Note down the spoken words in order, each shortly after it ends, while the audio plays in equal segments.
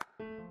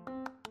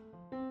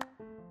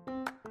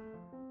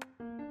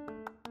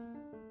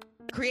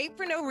Create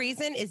for No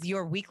Reason is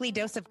your weekly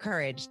dose of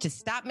courage to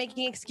stop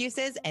making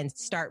excuses and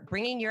start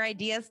bringing your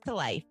ideas to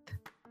life.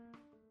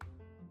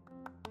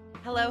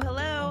 Hello,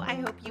 hello. I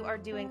hope you are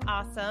doing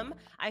awesome.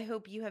 I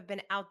hope you have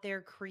been out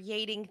there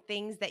creating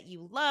things that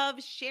you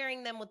love,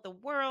 sharing them with the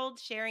world,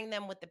 sharing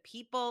them with the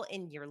people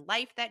in your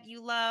life that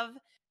you love.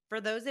 For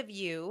those of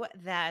you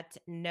that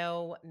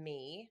know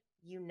me,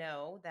 you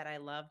know that I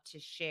love to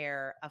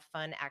share a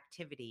fun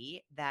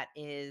activity that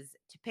is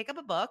to pick up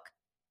a book.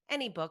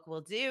 Any book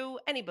will do,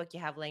 any book you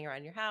have laying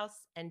around your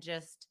house, and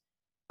just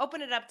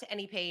open it up to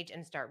any page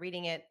and start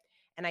reading it.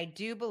 And I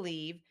do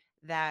believe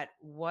that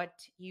what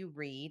you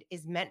read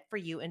is meant for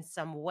you in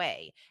some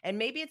way. And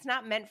maybe it's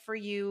not meant for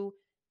you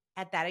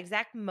at that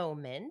exact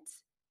moment.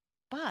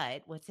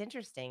 But what's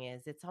interesting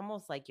is it's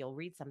almost like you'll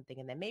read something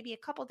and then maybe a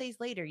couple days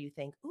later you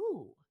think,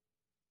 ooh,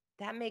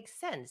 that makes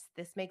sense.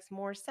 This makes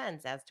more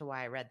sense as to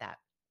why I read that.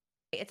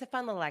 It's a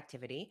fun little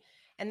activity.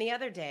 And the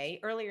other day,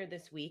 earlier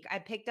this week, I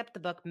picked up the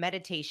book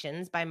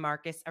Meditations by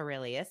Marcus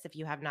Aurelius. If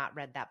you have not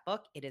read that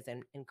book, it is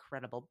an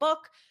incredible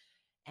book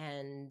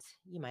and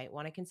you might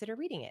want to consider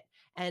reading it.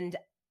 And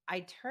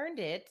I turned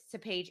it to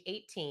page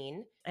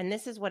 18, and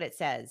this is what it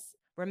says.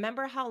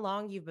 Remember how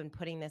long you've been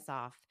putting this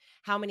off,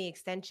 how many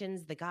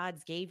extensions the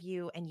gods gave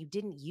you, and you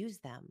didn't use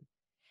them.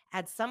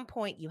 At some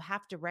point, you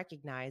have to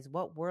recognize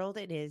what world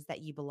it is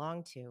that you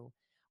belong to,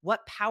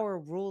 what power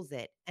rules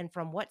it, and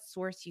from what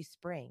source you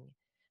spring,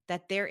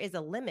 that there is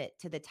a limit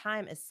to the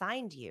time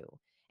assigned you.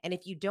 And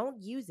if you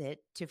don't use it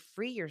to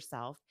free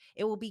yourself,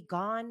 it will be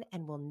gone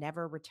and will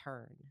never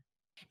return.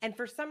 And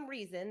for some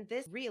reason,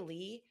 this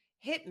really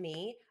hit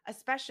me,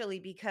 especially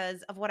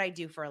because of what I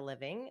do for a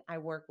living. I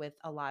work with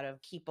a lot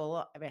of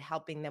people,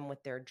 helping them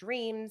with their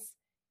dreams.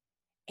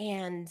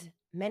 And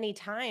many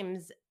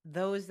times,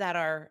 those that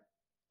are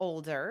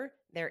older,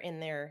 they're in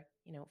their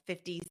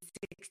 50s,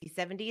 60s,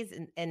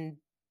 70s, and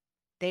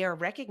they are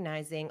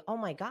recognizing, oh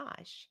my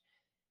gosh,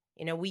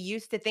 we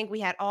used to think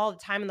we had all the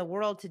time in the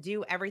world to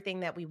do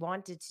everything that we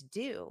wanted to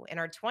do. In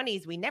our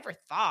 20s, we never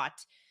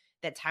thought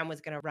that time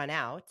was going to run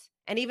out.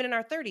 And even in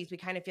our 30s, we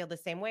kind of feel the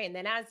same way. And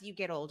then as you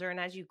get older and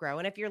as you grow,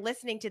 and if you're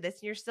listening to this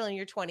and you're still in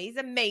your 20s,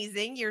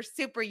 amazing. You're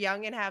super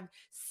young and have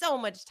so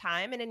much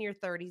time, and in your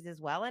 30s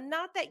as well. And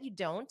not that you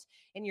don't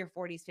in your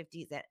 40s,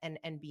 50s,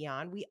 and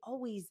beyond. We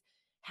always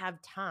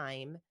have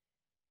time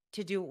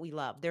to do what we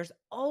love. There's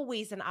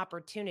always an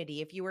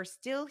opportunity. If you are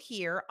still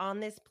here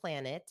on this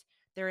planet,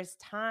 there is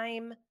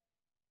time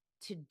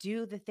to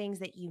do the things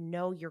that you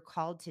know you're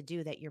called to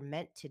do, that you're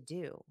meant to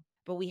do.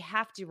 But we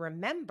have to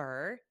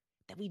remember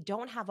that we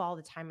don't have all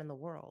the time in the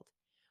world.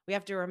 We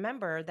have to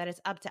remember that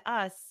it's up to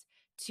us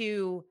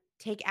to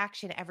take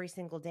action every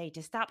single day,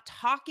 to stop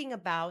talking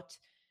about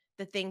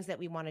the things that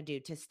we want to do,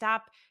 to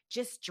stop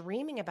just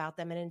dreaming about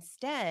them, and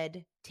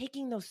instead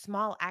taking those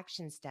small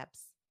action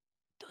steps,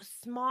 those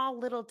small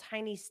little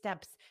tiny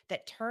steps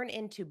that turn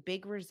into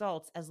big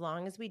results as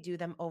long as we do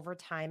them over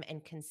time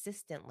and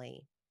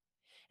consistently.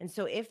 And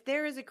so if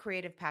there is a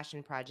creative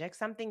passion project,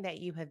 something that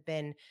you have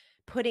been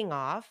putting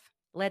off,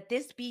 let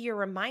this be your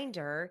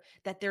reminder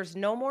that there's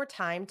no more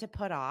time to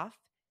put off,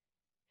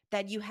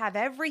 that you have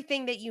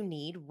everything that you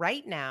need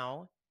right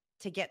now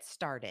to get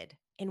started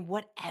in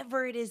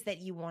whatever it is that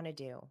you want to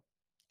do.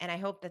 And I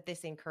hope that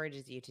this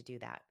encourages you to do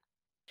that.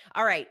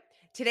 All right.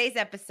 Today's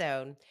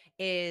episode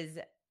is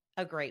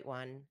a great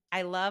one.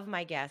 I love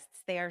my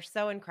guests. They are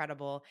so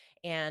incredible.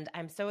 And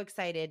I'm so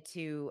excited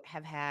to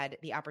have had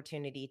the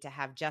opportunity to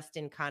have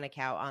Justin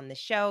Konikow on the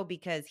show,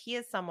 because he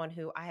is someone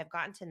who I have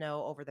gotten to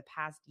know over the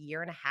past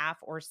year and a half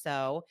or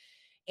so.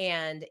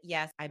 And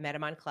yes, I met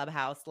him on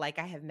Clubhouse, like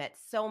I have met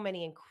so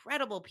many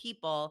incredible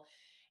people.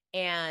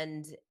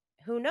 And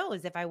who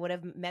knows if I would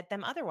have met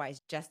them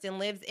otherwise. Justin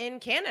lives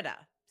in Canada,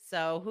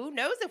 so who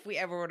knows if we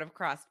ever would have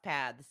crossed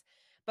paths.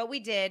 But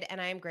we did,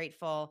 and I am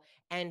grateful.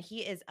 And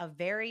he is a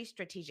very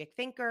strategic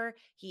thinker.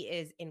 He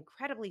is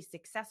incredibly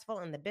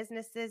successful in the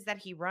businesses that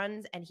he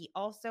runs. And he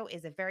also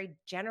is a very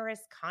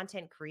generous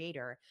content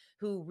creator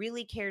who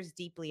really cares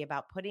deeply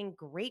about putting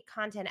great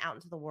content out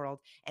into the world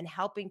and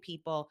helping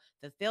people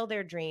fulfill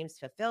their dreams,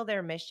 fulfill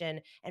their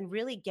mission, and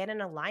really get in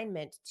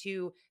alignment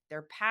to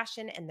their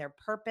passion and their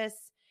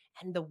purpose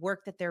and the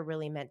work that they're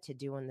really meant to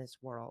do in this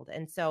world.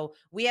 And so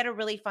we had a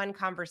really fun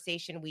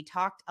conversation. We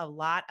talked a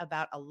lot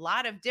about a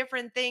lot of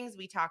different things.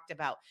 We talked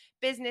about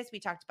business.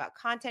 We talked about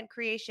content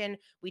creation.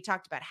 We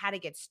talked about how to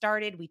get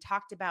started. We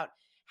talked about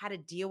how to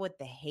deal with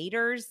the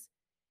haters,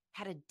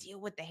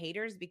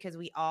 because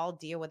we all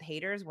deal with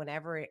haters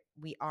whenever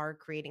we are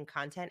creating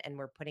content and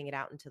we're putting it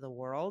out into the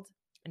world.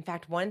 In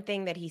fact, one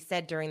thing that he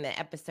said during the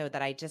episode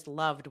that I just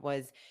loved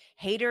was,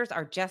 haters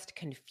are just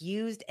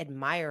confused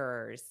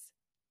admirers.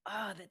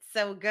 Oh, that's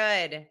so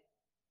good.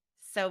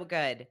 So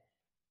good.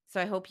 So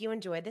I hope you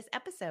enjoyed this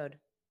episode.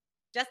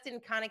 Justin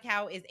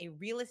Konikow is a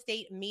real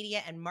estate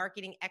media and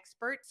marketing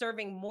expert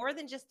serving more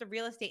than just the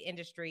real estate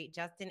industry.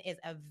 Justin is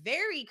a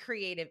very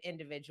creative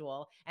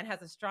individual and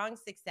has a strong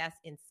success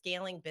in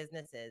scaling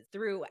businesses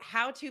through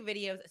how-to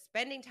videos,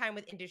 spending time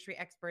with industry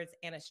experts,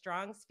 and a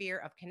strong sphere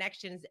of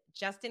connections.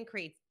 Justin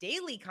creates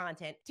daily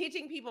content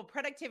teaching people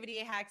productivity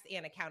hacks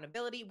and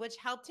accountability, which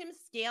helped him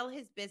scale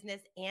his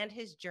business and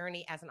his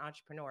journey as an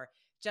entrepreneur.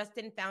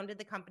 Justin founded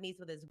the companies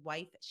with his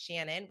wife,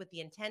 Shannon, with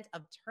the intent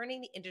of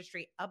turning the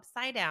industry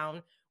upside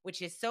down,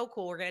 which is so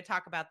cool. We're going to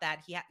talk about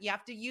that. You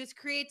have to use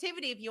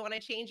creativity if you want to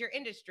change your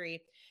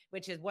industry,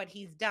 which is what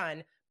he's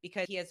done,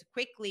 because they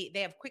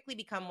have quickly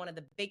become one of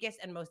the biggest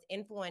and most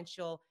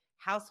influential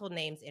household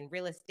names in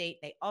real estate.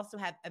 They also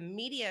have a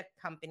media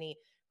company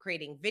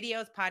creating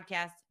videos,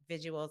 podcasts,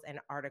 visuals, and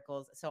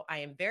articles. So I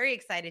am very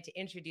excited to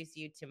introduce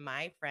you to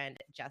my friend,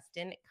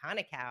 Justin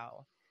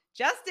Konikow.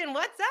 Justin,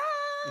 what's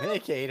up? Hey,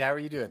 Kate, how are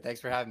you doing? Thanks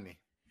for having me.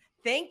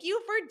 Thank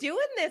you for doing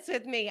this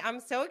with me.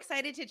 I'm so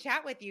excited to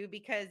chat with you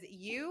because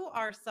you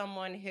are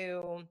someone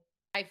who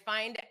I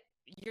find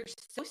you're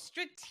so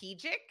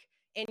strategic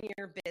in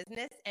your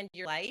business and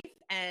your life.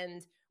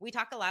 And we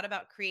talk a lot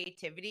about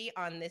creativity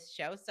on this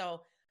show.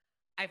 So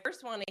I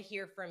first want to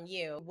hear from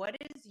you. What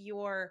is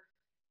your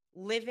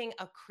living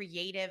a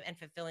creative and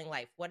fulfilling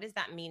life? What does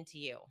that mean to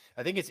you?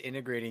 I think it's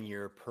integrating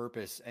your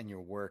purpose and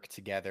your work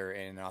together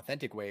in an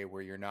authentic way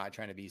where you're not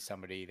trying to be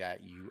somebody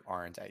that you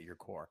aren't at your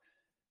core,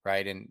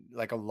 right? And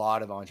like a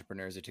lot of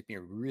entrepreneurs, it took me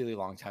a really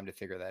long time to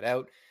figure that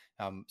out.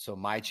 So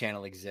my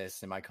channel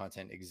exists and my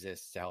content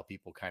exists to help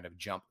people kind of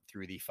jump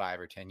through the 5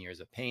 or 10 years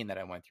of pain that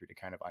I went through to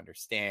kind of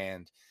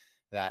understand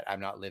that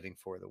I'm not living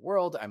for the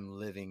world, I'm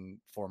living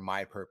for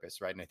my purpose,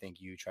 right? And I think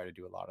you try to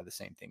do a lot of the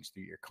same things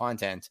through your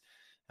content.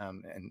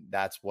 And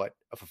that's what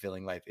a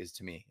fulfilling life is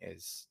to me,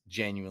 is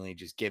genuinely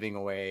just giving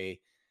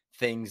away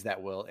things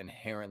that will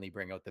inherently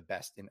bring out the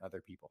best in other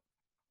people.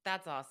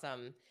 That's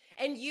awesome.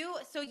 And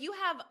so you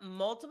have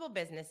multiple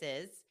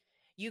businesses.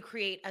 You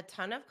create a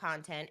ton of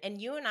content.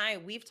 And you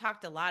and we've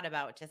talked a lot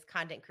about just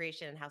content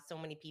creation and how so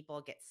many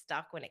people get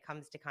stuck when it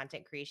comes to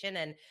content creation.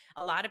 And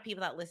a lot of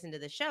people that listen to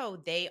the show,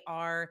 they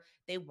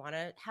want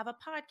to have a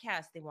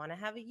podcast, they want to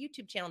have a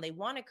YouTube channel, they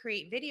want to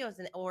create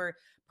videos or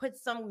put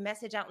some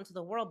message out into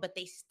the world, but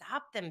they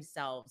stop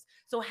themselves.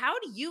 So how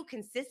do you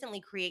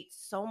consistently create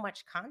so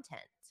much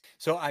content?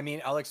 So, I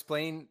mean, I'll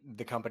explain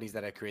the companies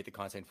that I create the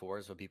content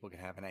for so people can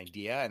have an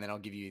idea, and then I'll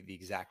give you the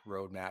exact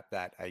roadmap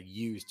that I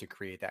use to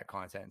create that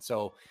content.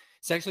 So,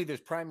 essentially, there's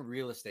Prime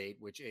Real Estate,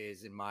 which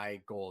is in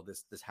my goal,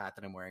 this hat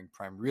that I'm wearing,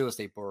 Prime Real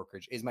Estate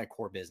Brokerage is my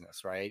core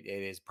business, right?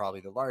 It is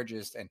probably the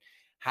largest and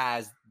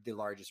has the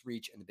largest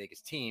reach and the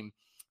biggest team.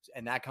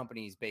 And that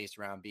company is based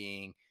around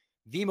being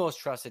the most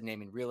trusted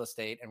name in real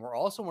estate. And we're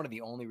also one of the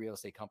only real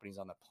estate companies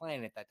on the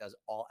planet that does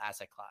all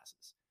asset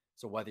classes.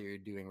 So whether you're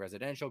doing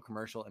residential,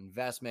 commercial,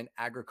 investment,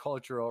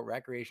 agricultural,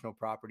 recreational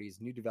properties,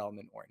 new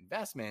development, or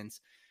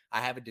investments, I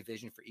have a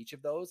division for each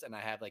of those. And I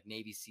have like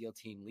Navy SEAL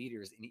team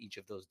leaders in each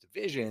of those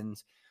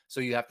divisions.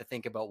 So you have to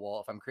think about, well,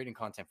 if I'm creating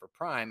content for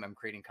Prime, I'm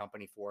creating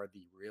company for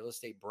the real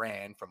estate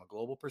brand from a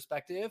global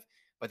perspective.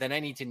 But then I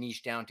need to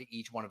niche down to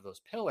each one of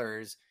those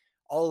pillars,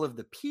 all of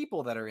the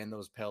people that are in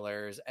those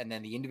pillars, and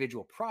then the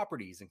individual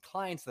properties and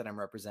clients that I'm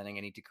representing.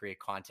 I need to create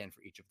content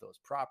for each of those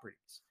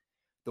properties.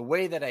 The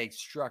way that I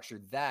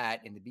structured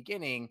that in the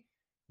beginning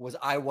was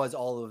I was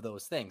all of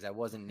those things. I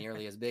wasn't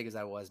nearly as big as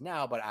I was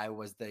now, but I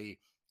was the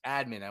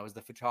admin, I was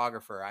the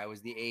photographer, I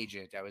was the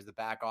agent, I was the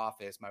back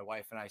office. My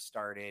wife and I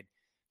started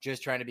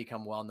just trying to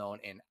become well known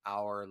in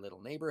our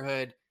little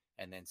neighborhood,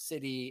 and then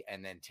city,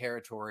 and then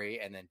territory,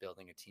 and then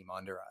building a team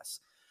under us.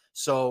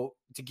 So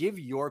to give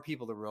your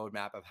people the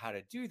roadmap of how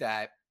to do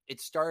that, it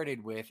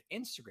started with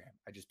Instagram.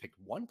 I just picked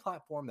one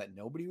platform that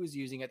nobody was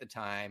using at the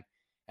time,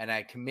 and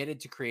I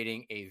committed to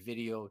creating a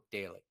video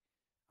daily.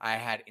 I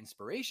had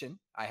inspiration.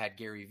 I had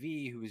Gary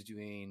Vee, who was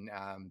doing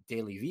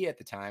Daily V at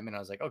the time. And I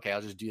was like, okay,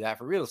 I'll just do that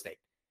for real estate.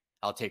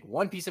 I'll take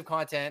one piece of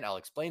content. I'll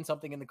explain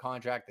something in the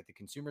contract that the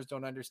consumers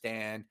don't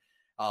understand.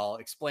 I'll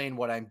explain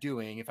what I'm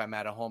doing if I'm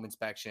at a home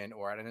inspection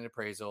or at an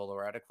appraisal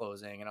or at a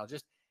closing. And I'll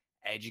just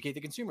educate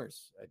the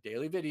consumers, a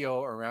daily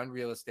video around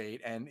real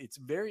estate. And it's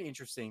very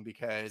interesting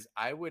because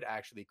I would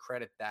actually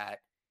credit that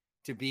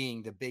to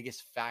being the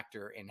biggest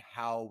factor in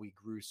how we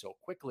grew so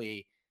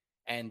quickly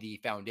and the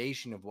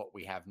foundation of what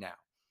we have now.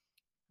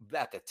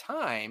 At the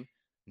time,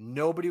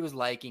 nobody was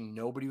liking,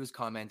 nobody was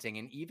commenting.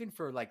 And even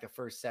for like the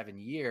first 7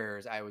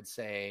 years, I would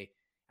say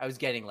I was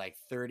getting like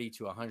 30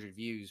 to 100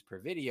 views per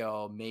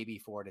video, maybe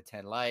 4 to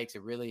 10 likes.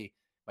 It really,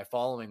 my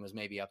following was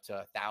maybe up to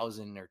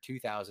 1,000 or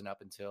 2,000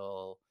 up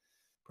until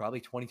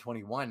probably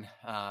 2021.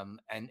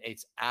 And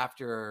it's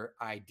after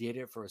I did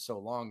it for so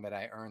long that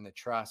I earned the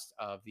trust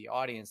of the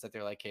audience that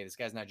they're like, hey, this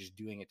guy's not just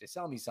doing it to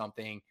sell me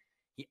something.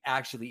 He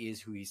actually is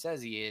who he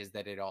says he is,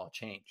 that it all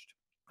changed.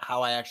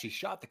 How I actually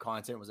shot the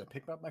content was I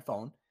picked up my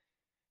phone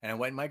and I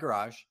went in my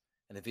garage,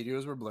 and the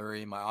videos were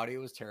blurry. My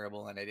audio was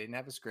terrible and I didn't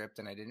have a script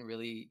and I didn't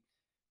really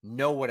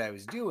know what I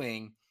was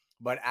doing.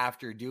 But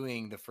after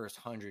doing the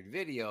first 100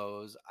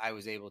 videos, I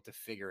was able to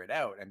figure it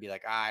out and be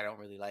like, I don't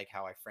really like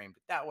how I framed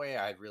it that way.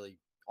 I had really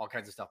all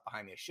kinds of stuff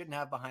behind me I shouldn't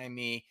have behind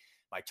me.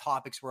 My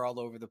topics were all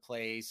over the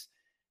place.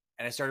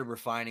 And I started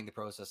refining the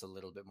process a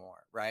little bit more,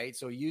 right?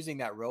 So using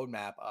that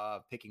roadmap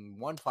of picking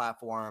one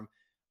platform,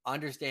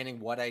 understanding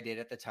what I did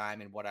at the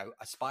time and what I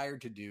aspired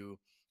to do,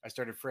 I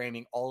started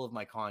framing all of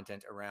my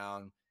content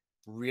around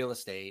real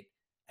estate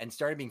and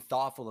started being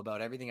thoughtful about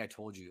everything I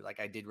told you.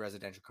 Like I did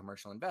residential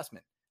commercial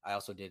investment. I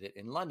also did it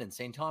in London,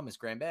 St. Thomas,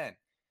 Grand Bend.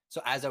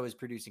 So as I was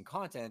producing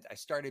content, I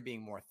started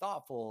being more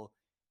thoughtful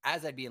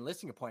as I'd be in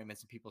listing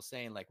appointments and people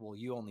saying like, well,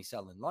 you only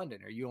sell in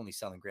London, or you only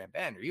sell in Grand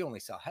Bend, or you only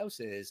sell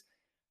houses.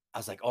 I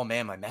was like, oh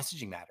man, my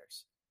messaging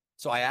matters.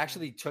 So I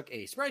actually took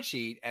a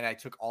spreadsheet and I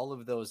took all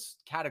of those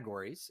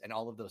categories and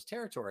all of those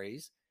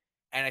territories.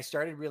 And I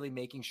started really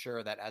making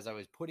sure that as I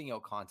was putting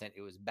out content,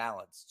 it was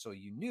balanced. So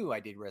you knew I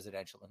did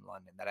residential in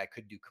London, that I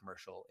could do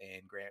commercial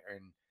in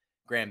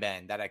Grand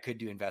Bend, that I could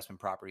do investment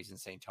properties in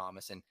St.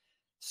 Thomas. And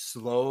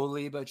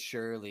slowly but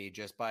surely,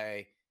 just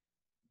by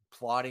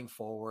plodding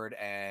forward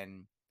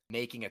and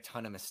making a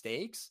ton of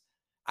mistakes,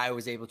 I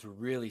was able to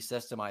really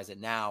systemize it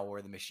now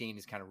where the machine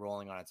is kind of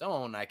rolling on its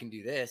own. I can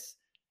do this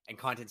and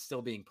content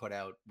still being put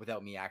out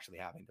without me actually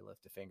having to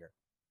lift a finger.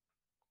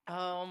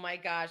 Oh my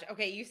gosh.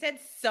 Okay, you said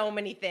so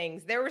many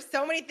things. There were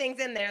so many things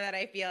in there that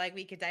I feel like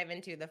we could dive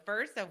into. The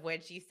first of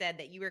which you said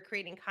that you were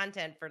creating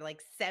content for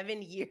like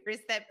 7 years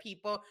that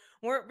people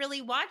weren't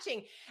really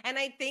watching. And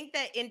I think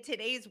that in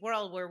today's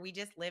world where we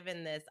just live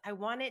in this, I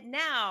want it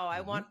now.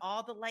 I want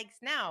all the likes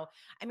now.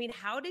 I mean,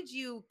 how did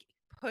you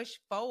push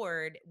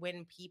forward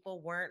when people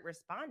weren't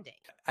responding?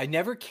 I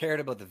never cared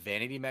about the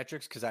vanity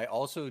metrics because I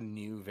also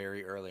knew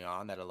very early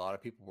on that a lot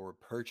of people were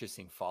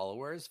purchasing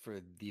followers for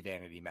the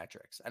vanity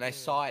metrics. And I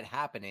saw it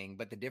happening,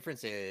 but the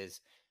difference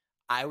is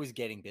I was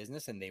getting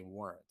business and they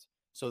weren't.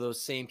 So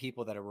those same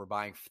people that were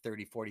buying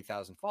 30,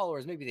 40,000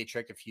 followers, maybe they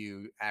tricked a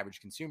few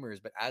average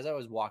consumers, but as I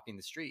was walking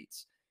the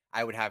streets,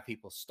 I would have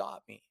people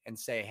stop me and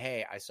say,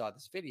 hey, I saw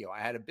this video. I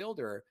had a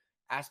builder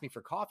ask me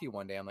for coffee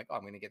one day. I'm like, oh,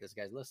 I'm going to get this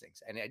guy's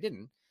listings. And I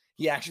didn't.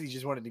 He actually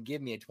just wanted to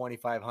give me a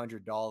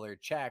 $2,500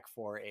 check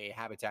for a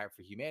Habitat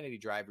for Humanity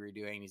drive we were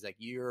doing. He's like,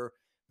 your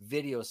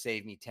video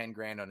saved me 10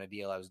 grand on a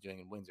deal I was doing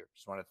in Windsor.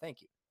 Just want to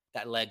thank you.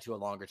 That led to a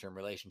longer term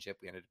relationship.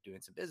 We ended up doing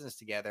some business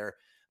together,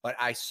 but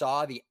I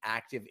saw the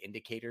active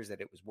indicators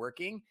that it was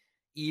working,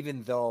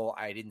 even though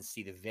I didn't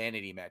see the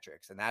vanity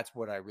metrics. And that's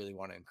what I really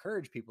want to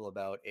encourage people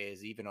about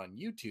is even on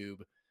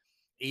YouTube,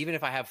 even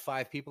if I have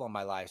 5 people on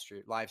my live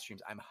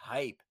streams, I'm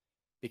hype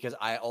because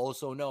I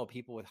also know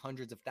people with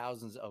hundreds of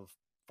thousands of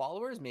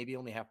followers maybe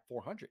only have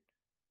 400,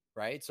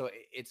 right? So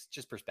it's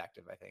just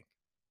perspective, I think.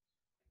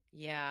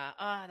 Yeah.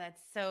 Oh,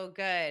 that's so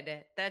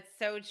good. That's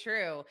so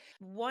true.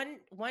 One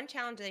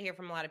challenge I hear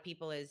from a lot of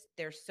people is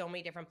there's so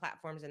many different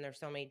platforms and there's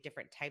so many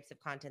different types of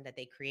content that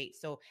they create.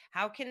 So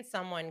how can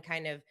someone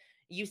kind of,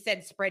 you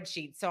said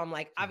spreadsheets. So I'm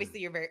like,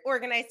 obviously you're very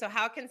organized. So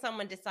how can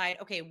someone decide,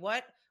 okay,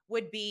 what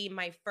would be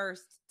my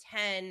first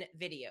 10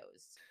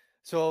 videos?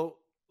 So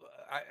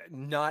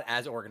not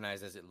as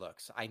organized as it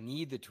looks. I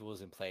need the tools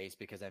in place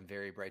because I'm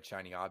very bright,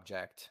 shiny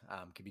object.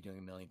 Could be doing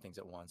a million things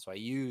at once. So I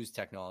use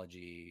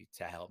technology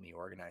to help me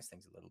organize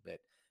things a little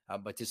bit.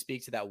 But to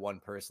speak to that one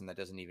person that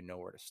doesn't even know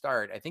where to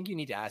start, I think you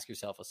need to ask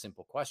yourself a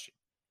simple question.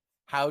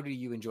 How do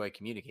you enjoy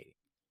communicating?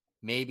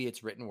 Maybe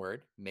it's written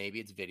word, maybe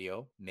it's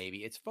video, maybe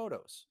it's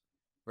photos,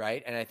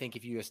 right? And I think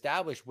if you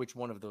establish which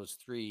one of those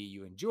 3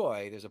 you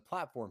enjoy, there's a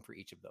platform for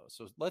each of those.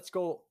 So let's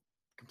go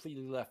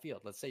completely left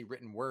field. Let's say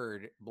written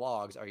word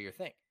blogs are your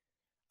thing.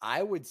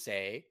 I would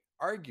say,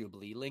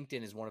 arguably,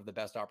 LinkedIn is one of the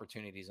best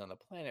opportunities on the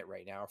planet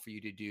right now for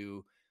you to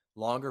do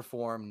longer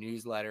form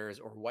newsletters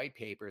or white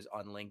papers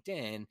on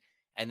LinkedIn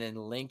and then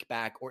link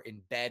back or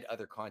embed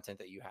other content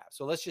that you have.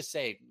 So let's just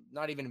say,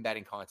 not even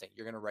embedding content,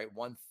 you're going to write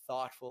one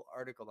thoughtful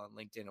article on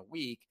LinkedIn a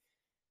week,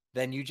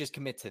 then you just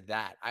commit to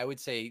that. I would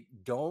say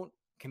don't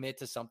commit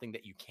to something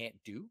that you can't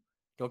do.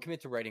 Don't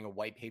commit to writing a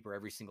white paper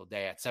every single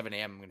day at 7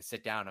 a.m. I'm going to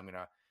sit down, I'm going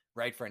to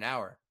write for an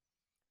hour.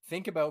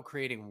 Think about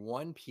creating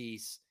one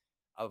piece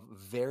of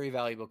very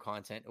valuable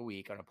content a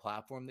week on a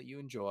platform that you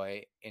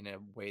enjoy in a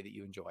way that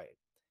you enjoy it.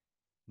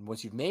 And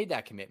once you've made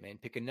that commitment,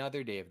 pick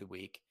another day of the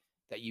week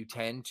that you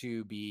tend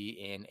to be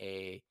in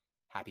a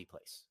happy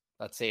place.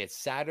 Let's say it's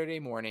Saturday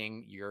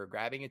morning, you're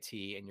grabbing a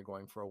tea and you're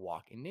going for a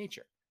walk in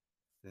nature.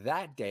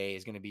 That day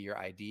is going to be your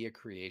idea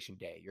creation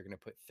day. You're going to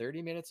put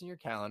 30 minutes in your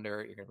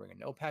calendar. You're going to bring a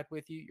notepad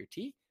with you, your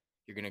tea.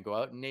 You're going to go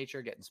out in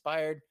nature, get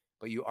inspired,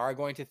 but you are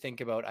going to think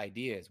about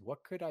ideas.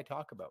 What could I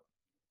talk about?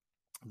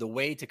 The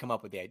way to come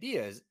up with the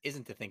ideas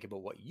isn't to think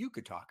about what you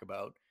could talk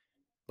about,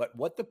 but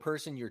what the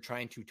person you're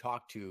trying to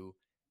talk to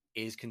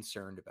is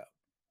concerned about.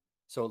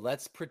 So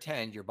let's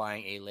pretend you're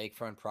buying a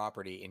lakefront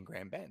property in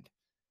Grand Bend.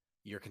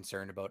 You're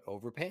concerned about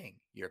overpaying.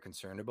 You're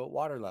concerned about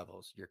water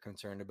levels. You're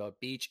concerned about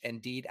beach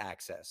and deed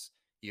access.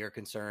 You're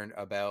concerned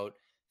about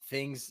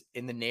things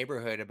in the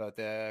neighborhood, about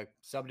the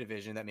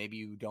subdivision that maybe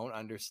you don't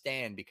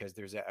understand because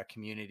there's a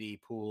community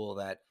pool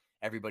that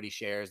everybody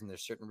shares and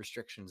there's certain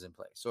restrictions in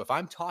place. So if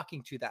I'm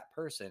talking to that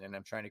person and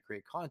I'm trying to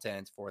create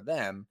content for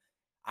them,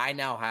 I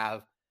now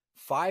have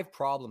 5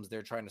 problems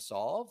they're trying to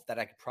solve that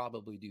I could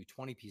probably do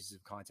 20 pieces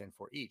of content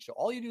for each. So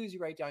all you do is you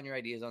write down your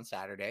ideas on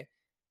Saturday,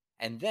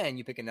 and then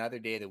you pick another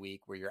day of the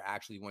week where you're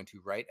actually going to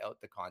write out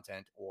the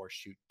content or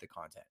shoot the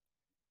content.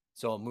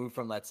 So I'll move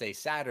from, let's say,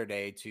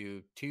 Saturday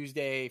to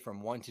Tuesday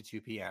from 1 to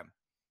 2 p.m.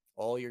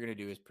 All you're going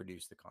to do is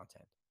produce the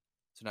content.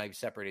 So now you've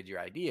separated your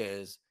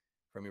ideas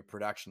from your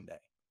production day.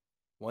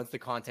 Once the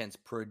content's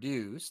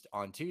produced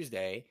on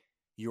Tuesday,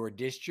 your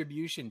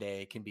distribution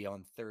day can be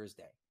on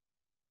Thursday,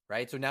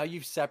 right? So now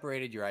you've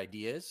separated your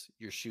ideas,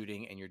 your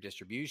shooting, and your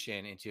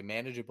distribution into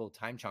manageable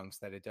time chunks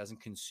that it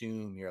doesn't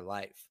consume your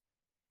life.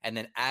 And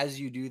then as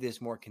you do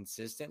this more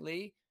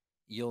consistently,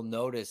 you'll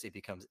notice it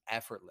becomes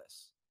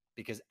effortless.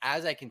 Because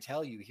as I can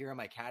tell you, here are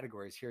my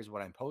categories, here's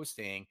what I'm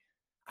posting,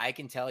 I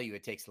can tell you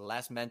it takes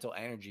less mental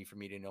energy for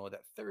me to know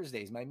that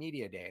Thursday is my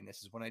media day. And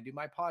this is when I do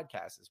my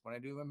podcast. This is when I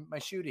do my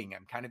shooting.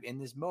 I'm kind of in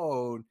this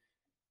mode.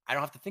 I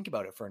don't have to think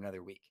about it for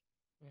another week.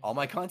 All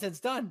my content's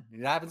done.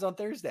 It happens on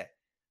Thursday.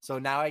 So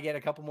now I get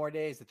a couple more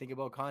days to think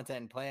about content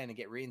and plan and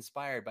get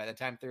re-inspired. By the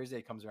time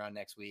Thursday comes around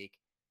next week,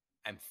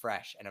 I'm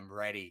fresh and I'm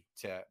ready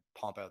to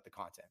pump out the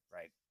content,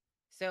 right?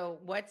 So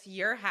what's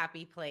your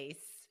happy place?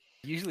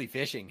 Usually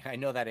fishing. I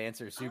know that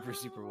answer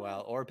super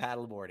well, or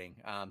paddleboarding.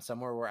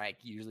 Somewhere where I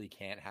usually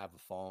can't have a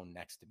phone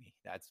next to me.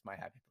 That's my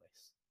happy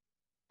place.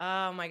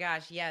 Oh my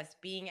gosh, yes,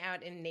 being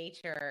out in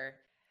nature.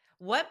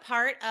 What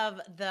part of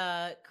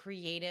the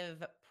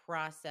creative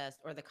process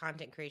or the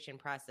content creation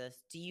process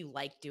do you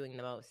like doing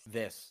the most?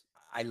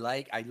 I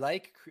like,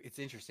 it's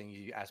interesting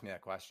you asked me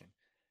that question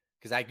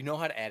because I know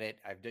how to edit.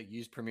 I've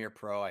used Premiere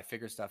Pro. I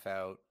figure stuff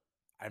out.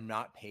 I'm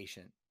not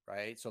patient,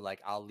 right? So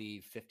like I'll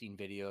leave 15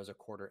 videos a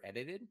quarter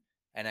edited,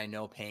 and I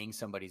know paying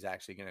somebody's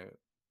actually going to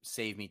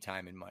save me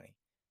time and money.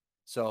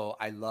 So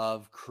I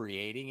love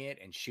creating it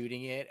and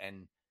shooting it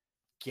and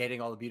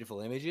getting all the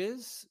beautiful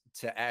images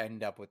to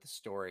end up with the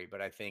story.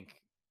 But I think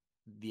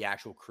the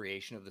actual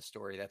creation of the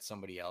story, that's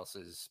somebody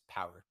else's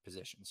power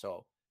position.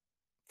 So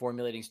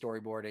formulating,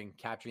 storyboarding,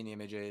 capturing the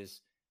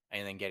images,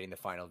 and then getting the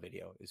final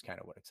video is kind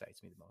of what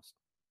excites me the most.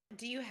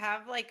 Do you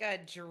have like a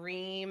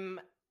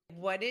dream?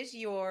 What is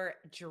your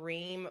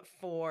dream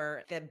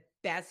for the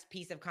best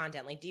piece of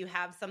content? Like, do you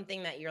have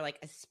something that you're like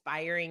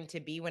aspiring to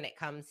be when it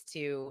comes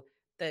to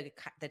the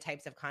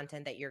types of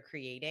content that you're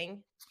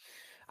creating?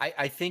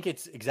 I think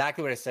it's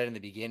exactly what I said in the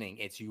beginning.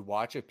 It's you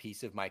watch a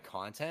piece of my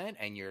content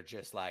and you're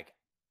just like,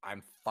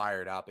 I'm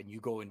fired up, and you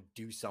go and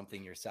do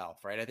something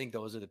yourself, right? I think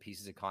those are the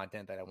pieces of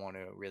content that I want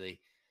to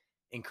really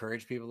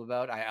encourage people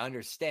about. I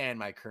understand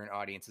my current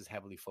audience is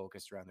heavily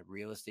focused around the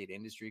real estate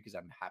industry because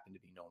I'm happen to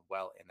be known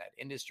well in that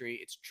industry.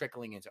 It's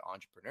trickling into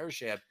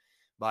entrepreneurship,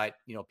 but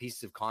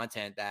pieces of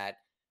content that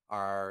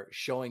are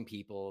showing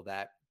people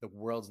that the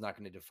world's not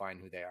going to define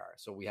who they are.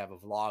 So we have a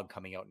vlog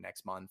coming out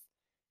next month,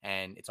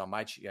 and it's on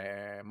my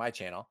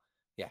channel.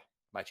 Yeah,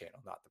 my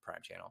channel, not the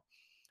Prime channel.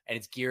 And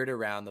it's geared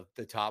around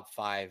the top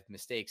 5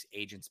 mistakes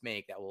agents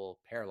make that will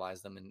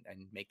paralyze them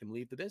and make them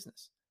leave the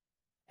business.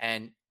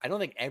 And I don't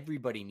think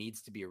everybody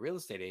needs to be a real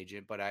estate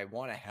agent, but I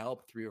want to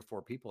help 3 or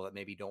 4 people that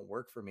maybe don't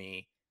work for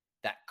me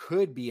that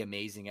could be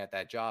amazing at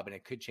that job and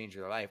it could change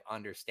their life,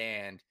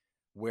 understand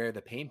where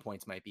the pain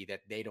points might be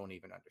that they don't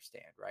even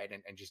understand, right?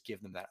 And just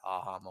give them that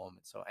aha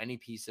moment. So any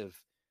piece of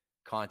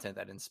content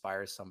that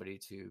inspires somebody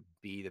to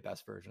be the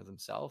best version of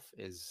themselves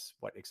is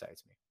what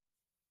excites me.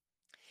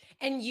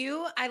 And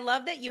I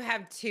love that you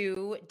have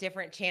 2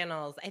 different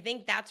channels. I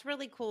think that's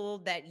really cool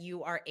that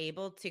you are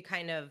able to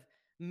kind of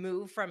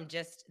move from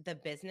just the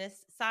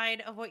business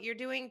side of what you're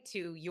doing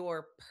to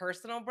your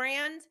personal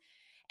brand.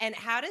 And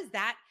how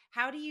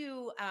do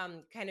you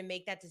kind of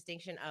make that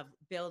distinction of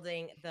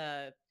building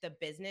the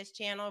business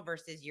channel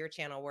versus your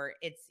channel where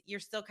you're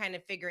still kind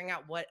of figuring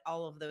out what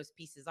all of those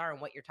pieces are and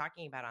what you're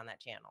talking about on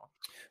that channel?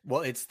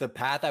 Well, it's the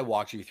path I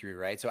walked you through,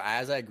 right? So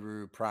as I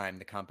grew Prime,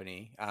 the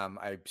company,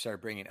 I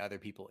started bringing other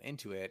people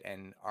into it.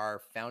 And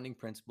our founding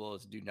principle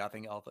is do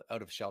nothing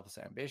out of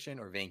selfish ambition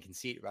or vain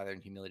conceit, rather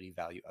than humility,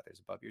 value others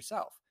above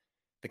yourself.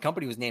 The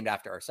company was named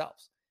after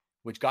ourselves,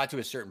 which got to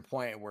a certain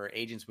point where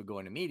agents would go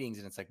into meetings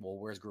and it's like, well,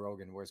 where's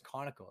Grogan? Where's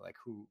Conoco? Like,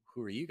 who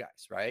are you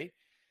guys, right?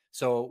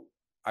 So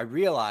I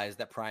realized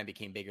that Prime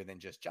became bigger than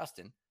just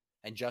Justin,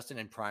 and Justin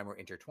and Prime were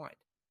intertwined.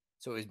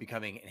 So it was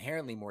becoming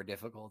inherently more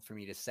difficult for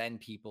me to send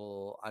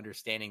people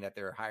understanding that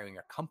they're hiring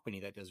a company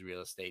that does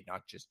real estate,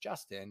 not just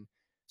Justin.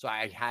 So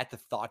I had to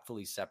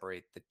thoughtfully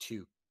separate the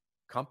 2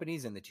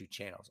 companies and the 2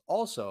 channels.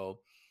 Also,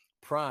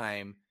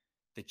 Prime,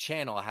 the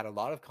channel, had a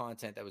lot of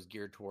content that was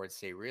geared towards,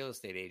 say, real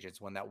estate agents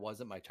when that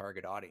wasn't my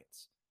target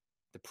audience.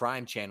 The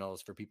Prime channel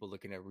is for people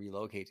looking to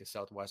relocate to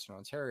Southwestern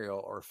Ontario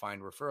or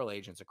find referral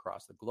agents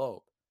across the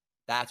globe.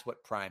 That's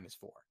what Prime is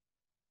for,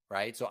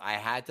 right? So I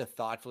had to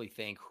thoughtfully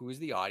think, who's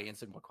the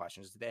audience and what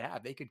questions do they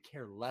have? They could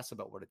care less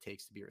about what it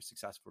takes to be a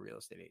successful real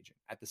estate agent.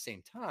 At the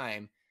same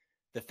time,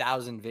 the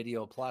 1,000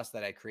 video plus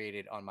that I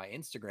created on my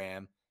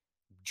Instagram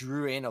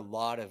drew in a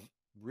lot of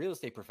real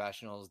estate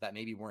professionals that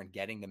maybe weren't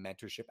getting the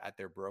mentorship at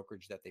their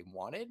brokerage that they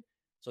wanted.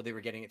 So they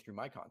were getting it through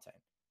my content.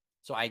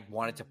 So I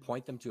wanted to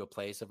point them to a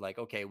place of like,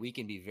 okay, we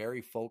can be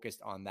very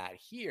focused on that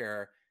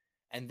here.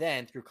 And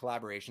then through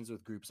collaborations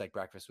with groups like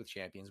Breakfast with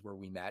Champions, where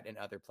we met, and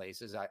other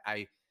places,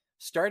 I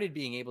started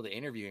being able to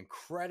interview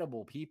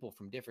incredible people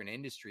from different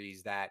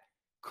industries that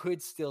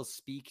could still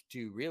speak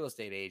to real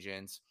estate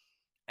agents,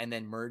 and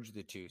then merge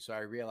the two. So I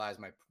realized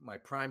my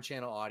Prime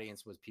channel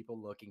audience was people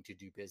looking to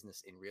do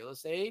business in real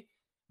estate.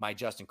 My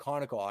Justin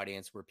Conical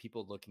audience were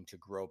people looking to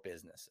grow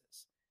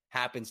businesses.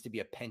 Happens to be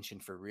a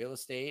penchant for real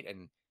estate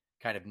and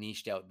kind of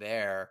niched out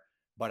there.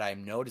 But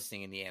I'm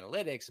noticing in the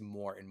analytics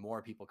more and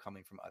more people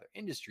coming from other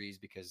industries,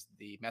 because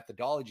the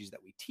methodologies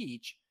that we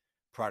teach,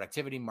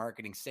 productivity,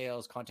 marketing,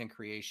 sales, content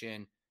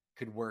creation,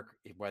 could work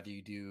whether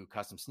you do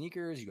custom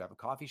sneakers, you have a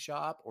coffee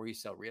shop, or you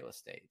sell real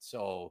estate.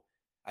 So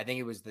I think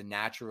it was the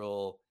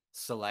natural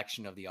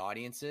selection of the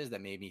audiences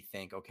that made me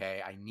think,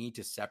 okay, I need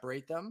to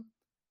separate them,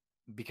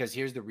 because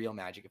here's the real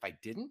magic. If I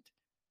didn't,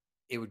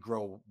 it would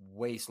grow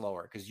way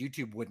slower, because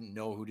YouTube wouldn't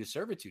know who to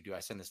serve it to. Do I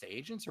send this to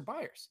agents or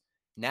buyers?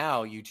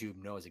 Now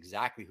YouTube knows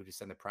exactly who to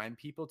send the Prime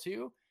people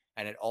to,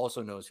 and it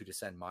also knows who to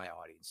send my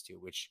audience to,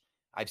 which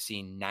I've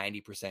seen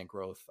 90%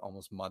 growth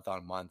almost month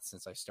on month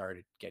since I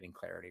started getting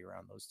clarity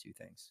around those two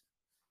things.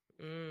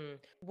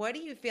 What do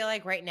you feel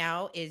like right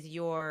now is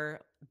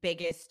your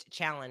biggest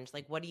challenge?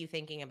 Like, what are you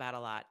thinking about a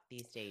lot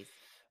these days?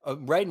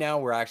 Right now,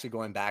 we're actually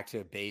going back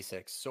to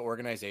basics. So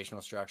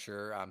organizational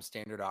structure,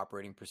 standard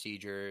operating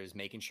procedures,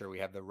 making sure we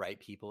have the right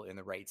people in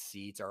the right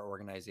seats. Our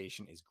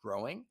organization is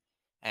growing,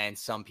 and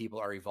some people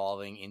are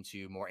evolving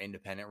into more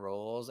independent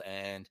roles,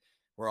 and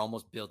we're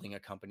almost building a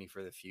company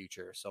for the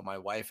future. So my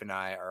wife and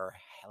I are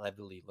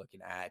heavily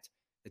looking at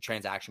the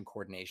transaction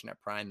coordination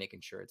at Prime,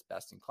 making sure it's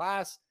best in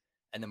class,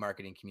 and the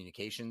marketing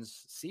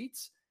communications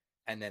seats,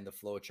 and then the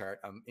flow chart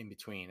in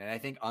between. And I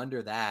think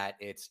under that,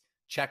 it's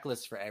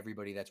checklists for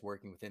everybody that's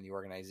working within the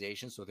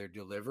organization, so they're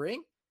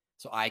delivering,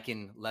 so I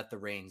can let the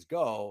reins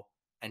go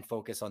and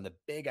focus on the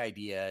big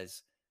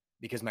ideas,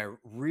 because my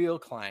real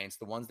clients,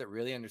 the ones that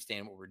really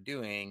understand what we're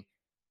doing,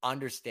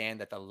 understand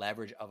that the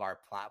leverage of our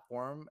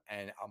platform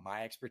and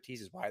my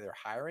expertise is why they're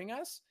hiring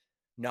us,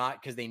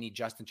 not because they need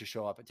Justin to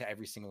show up to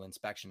every single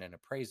inspection and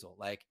appraisal.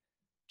 Like,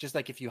 just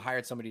like if you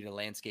hired somebody to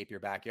landscape your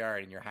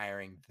backyard and you're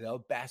hiring the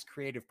best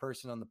creative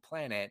person on the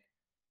planet,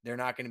 they're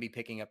not going to be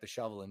picking up the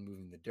shovel and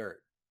moving the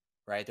dirt,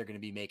 right? They're going to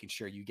be making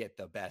sure you get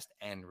the best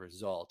end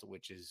result,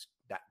 which is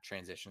that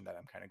transition that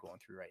I'm kind of going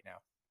through right now.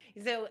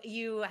 So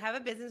you have a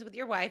business with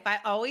your wife. I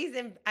always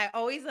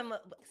am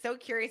so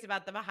curious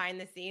about the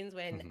behind the scenes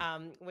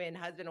when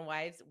husband and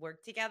wives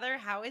work together.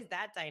 How is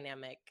that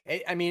dynamic?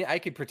 I mean, I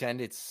could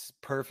pretend it's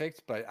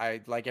perfect, but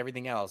I, like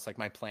everything else, like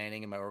my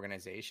planning and my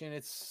organization,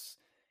 it's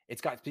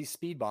got these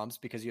speed bumps,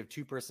 because you have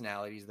two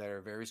personalities that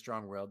are very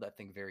strong-willed, that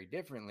think very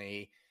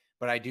differently.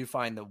 But I do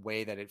find the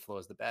way that it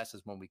flows the best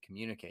is when we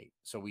communicate.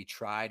 So we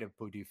try to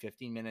do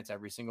 15 minutes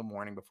every single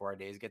morning before our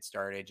days get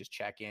started, just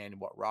check in,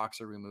 what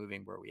rocks are we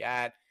moving, where are we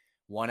at.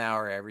 1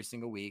 hour every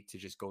single week to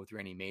just go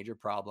through any major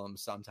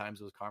problems. Sometimes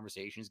those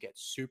conversations get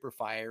super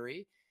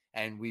fiery,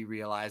 and we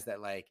realize that,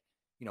 like,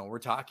 we're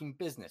talking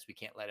business. We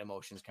can't let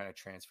emotions kind of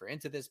transfer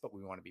into this, but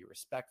we want to be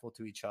respectful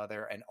to each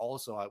other. And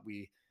also,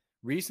 we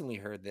recently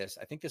heard this,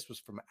 I think this was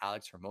from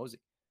Alex Hormozy,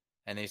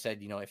 and they said,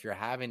 if you're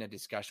having a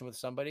discussion with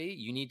somebody,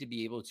 you need to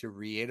be able to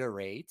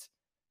reiterate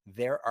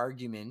their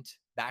argument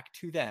back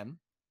to them,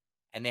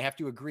 and they have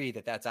to agree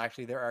that that's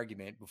actually their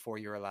argument before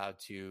you're allowed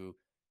to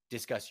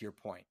discuss your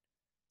point.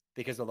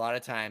 Because a lot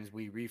of times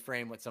we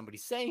reframe what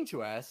somebody's saying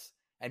to us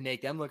and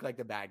make them look like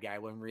the bad guy,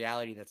 when in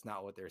reality, that's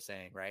not what they're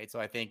saying, right? So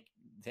I think,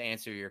 to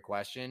answer your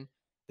question,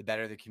 the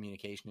better the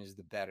communication is,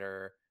 the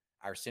better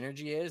our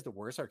synergy is. The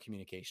worse our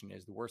communication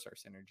is, the worse our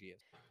synergy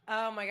is.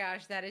 Oh my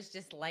gosh, that is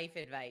just life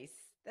advice.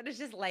 That is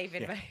just life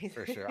advice.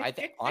 For sure. I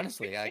think,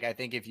 honestly, like, I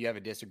think if you have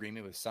a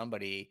disagreement with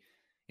somebody,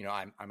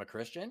 I'm a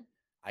Christian.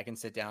 I can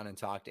sit down and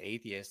talk to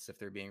atheists if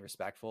they're being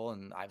respectful.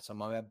 And some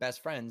of my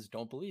best friends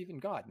don't believe in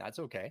God, and that's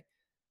okay.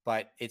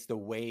 But it's the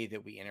way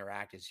that we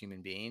interact as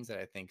human beings that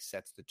I think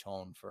sets the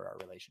tone for our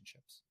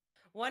relationships.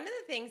 One of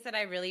the things that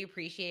I really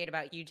appreciate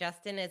about you,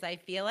 Justin, is I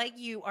feel like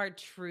you are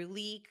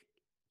truly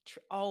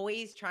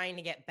always trying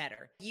to get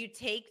better. You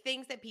take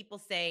things that people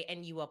say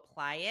and you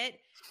apply it.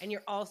 And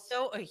you're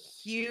also a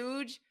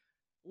huge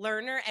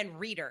learner and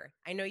reader.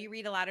 I know you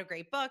read a lot of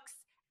great books.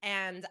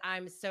 And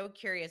I'm so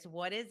curious,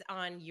 what is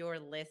on your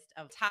list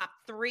of top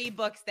 3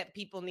 books that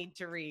people need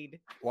to read?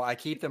 Well, I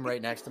keep them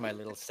right next to my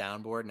little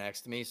soundboard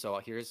next to me.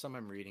 So here's some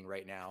I'm reading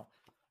right now.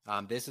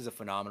 This is a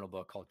phenomenal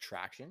book called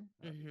Traction.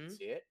 You can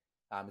see it.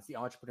 It's the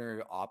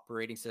entrepreneurial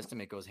operating system.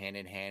 It goes hand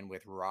in hand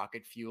with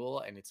rocket fuel,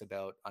 and it's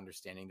about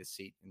understanding the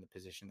seat and the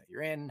position that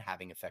you're in,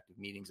 having effective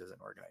meetings as an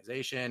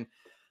organization.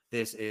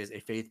 This is a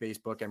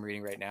faith-based book I'm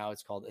reading right now.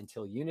 It's called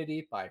Until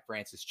Unity by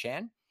Francis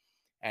Chan.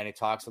 And it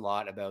talks a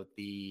lot about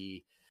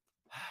the,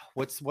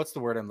 what's the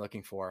word I'm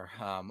looking for?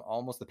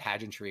 Almost the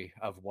pageantry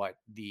of what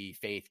the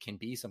faith can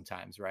be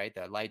sometimes, right?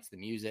 The lights, the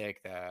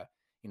music, the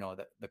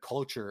the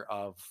culture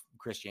of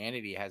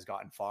Christianity has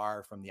gotten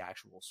far from the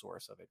actual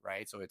source of it,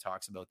 right? So it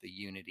talks about the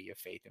unity of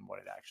faith and what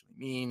it actually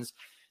means.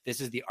 This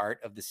is the art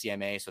of the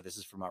CMA. So this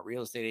is from our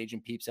real estate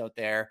agent peeps out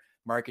there.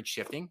 Market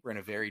shifting. We're in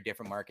a very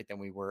different market than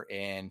we were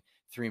in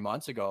 3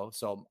 months ago.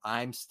 So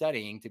I'm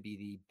studying to be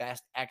the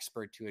best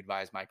expert to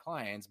advise my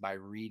clients by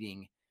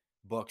reading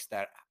books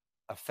that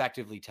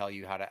effectively tell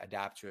you how to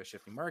adapt to a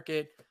shifting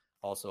market.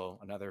 Also,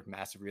 another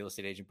massive real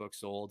estate agent book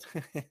sold,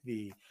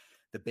 the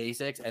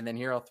basics. And then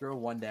here I'll throw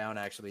one down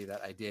actually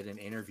that I did an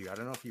interview. I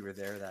don't know if you were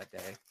there that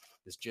day.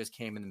 This just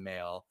came in the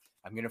mail.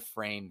 I'm going to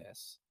frame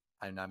this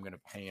and I'm going to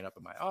hang it up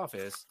in my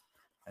office.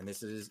 And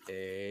this is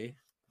be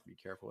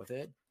careful with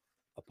it,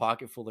 a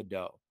pocket full of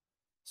dough.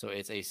 So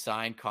it's a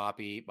signed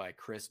copy by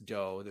Chris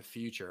Do, the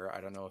future.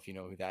 I don't know if you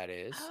know who that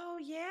is. Oh,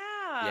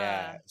 yeah.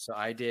 Yeah. So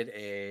I did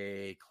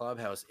a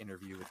Clubhouse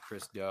interview with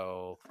Chris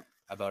Do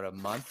about a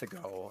month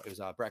ago. It was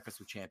a Breakfast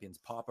with Champions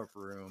pop-up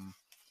room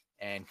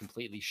and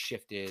completely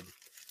shifted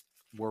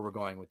where we're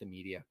going with the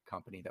media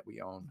company that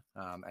we own.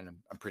 And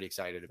I'm pretty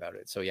excited about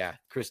it. So yeah,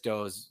 Chris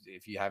Doe's,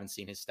 if you haven't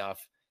seen his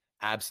stuff,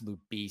 absolute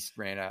beast.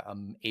 Ran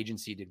an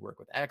agency, did work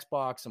with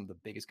Xbox, some of the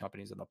biggest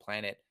companies on the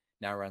planet.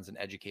 Now runs an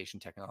education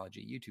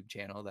technology YouTube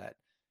channel that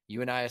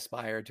you and I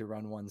aspire to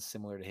run one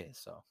similar to his.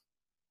 So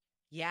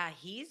yeah,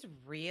 he's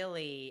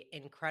really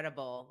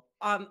incredible.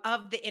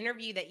 Of the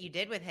interview that you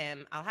did with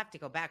him, I'll have to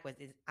go back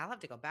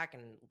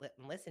and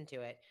listen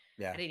to it.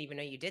 yeah, I didn't even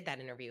know you did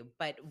that interview.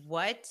 But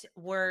what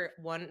were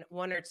one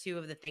or two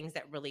of the things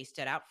that really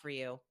stood out for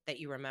you that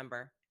you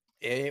remember?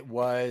 it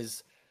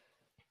was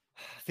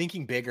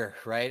thinking bigger,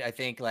 right? I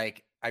think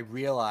like I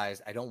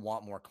realized I don't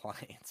want more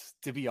clients.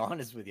 To be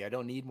honest with you, I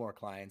don't need more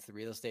clients. The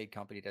real estate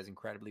company does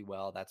incredibly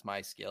well. That's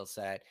my skill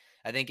set.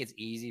 I think it's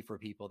easy for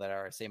people that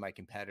are, say, my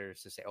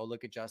competitors to say, oh,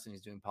 look at Justin.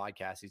 He's doing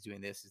podcasts. He's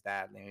doing this, is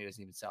that. And he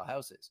doesn't even sell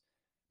houses.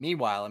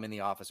 Meanwhile, I'm in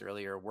the office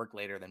earlier, work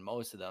later than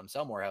most of them,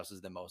 sell more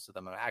houses than most of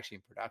them. I'm actually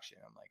in production.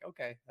 I'm like,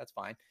 okay, that's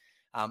fine.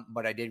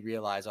 But I did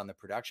realize on the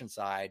production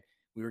side,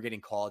 we were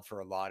getting called for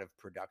a lot of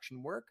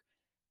production work.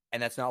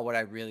 And that's not what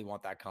I really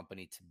want that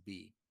company to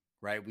be,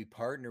 right? We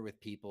partner with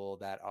people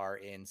that are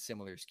in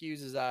similar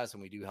SKUs as us,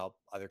 and we do help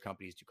other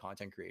companies do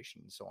content creation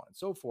and so on and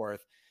so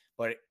forth.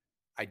 But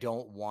I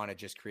don't want to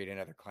just create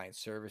another client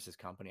services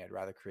company. I'd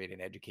rather create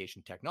an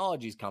education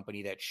technologies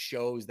company that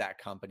shows that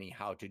company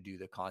how to do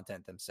the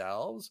content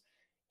themselves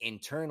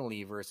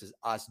internally versus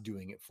us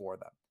doing it for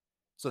them.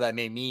 So that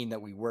may mean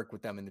that we work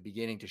with them in the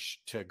beginning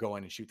to go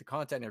in and shoot the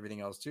content and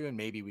everything else too. And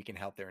maybe we can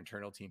help their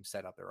internal team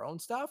set up their own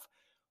stuff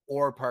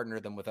or partner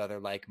them with other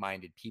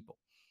like-minded people.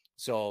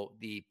 So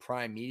the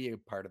Prime Media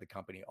part of the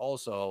company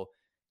also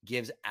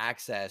gives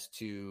access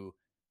to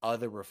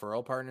other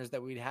referral partners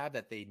that we'd have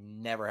that they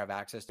never have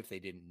access to if they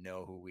didn't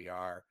know who we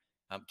are.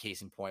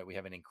 Case in point, we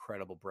have an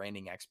incredible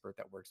branding expert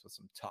that works with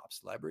some top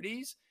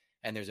celebrities.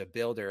 And there's a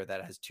builder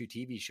that has 2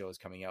 TV shows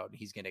coming out, and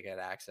he's going to get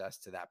access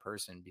to that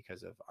person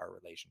because of our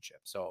relationship.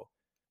 So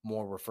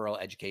more referral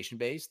education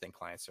based than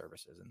client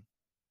services. And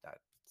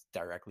that's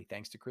directly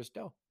thanks to Chris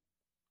Do.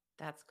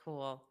 That's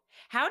cool.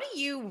 How do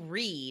you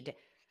read?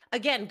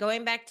 Again,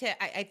 going back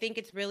to, I think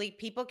it's really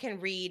people can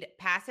read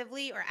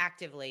passively or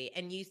actively.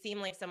 And you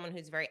seem like someone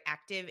who's very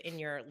active in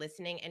your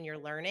listening and your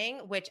learning,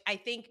 which I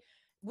think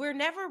we're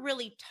never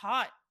really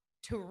taught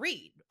to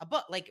read a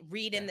book, like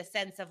read in the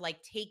sense of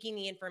like taking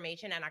the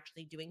information and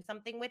actually doing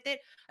something with it,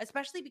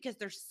 especially because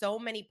there's so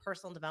many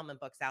personal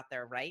development books out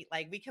there, right?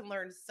 Like we can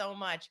learn so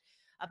much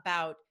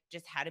about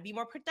just how to be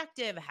more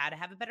productive, how to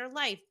have a better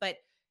life. But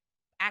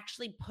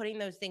actually putting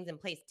those things in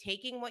place,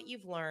 taking what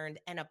you've learned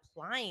and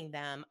applying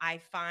them,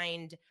 I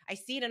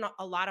see it in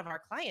a lot of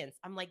our clients.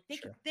 I'm like, they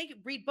could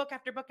read book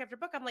after book after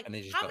book. I'm like,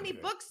 how many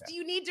books do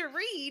you need to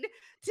read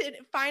to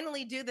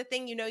finally do the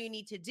thing you know you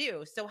need to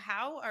do? So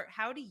how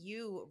do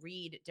you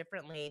read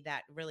differently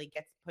that really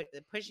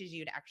pushes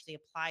you to actually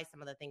apply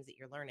some of the things that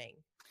you're learning?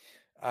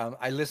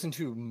 I listen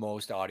to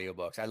most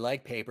audiobooks. I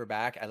like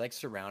paperback. I like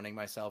surrounding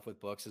myself with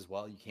books as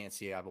well. You can't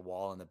see I have a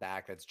wall in the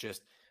back that's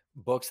just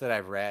books that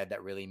I've read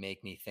that really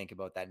make me think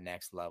about that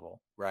next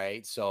level,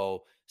 right?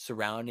 So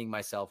surrounding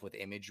myself with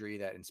imagery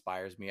that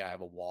inspires me. I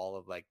have a wall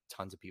of like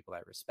tons of people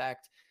I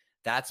respect.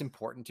 That's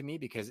important to me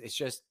because it's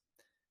just,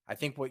 I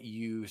think what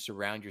you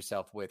surround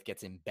yourself with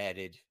gets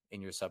embedded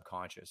in your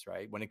subconscious,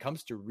 right? When it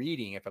comes to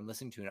reading, if I'm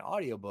listening to an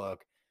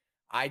audiobook,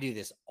 I do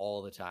this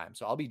all the time.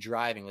 So I'll be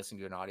driving,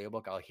 listening to an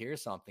audiobook. I'll hear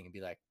something and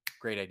be like,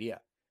 great idea.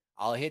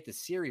 I'll hit the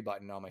Siri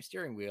button on my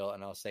steering wheel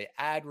and I'll say,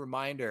 add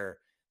reminder,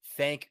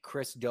 thank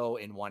Chris Do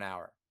in 1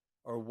 hour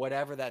or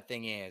whatever that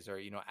thing is, or,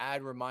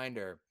 add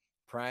reminder,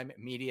 Prime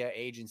Media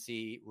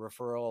Agency,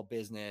 referral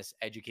business,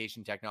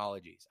 education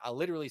technologies. I'll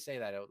literally say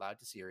that out loud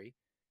to Siri.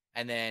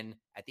 And then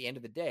at the end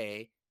of the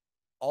day,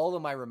 all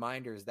of my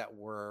reminders that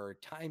were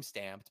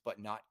time-stamped but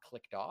not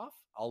clicked off,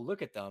 I'll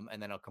look at them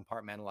and then I'll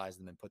compartmentalize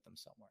them and put them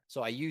somewhere.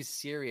 So I use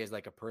Siri as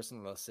like a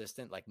personal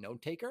assistant, like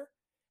note taker.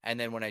 And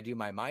then when I do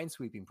my mind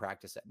sweeping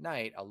practice at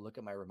night, I'll look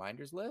at my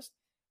reminders list.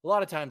 A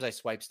lot of times I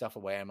swipe stuff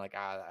away. I'm like,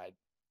 I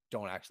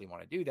don't actually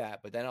want to do that.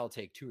 But then I'll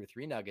take 2 or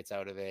 3 nuggets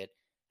out of it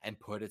and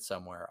put it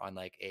somewhere on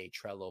like a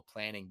Trello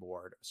planning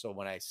board. So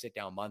when I sit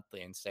down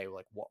monthly and say,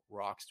 like, what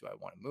rocks do I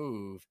want to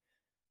move?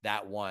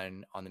 That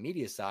one on the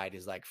media side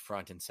is like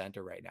front and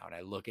center right now. And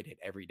I look at it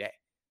every day.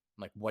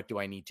 I'm like, what do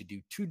I need to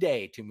do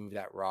today to move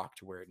that rock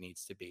to where it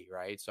needs to be?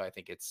 Right. So I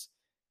think it's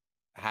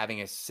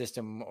having a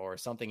system or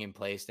something in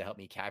place to help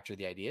me capture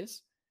the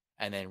ideas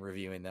and then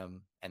reviewing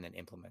them and then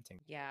implementing.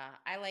 Yeah,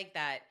 I like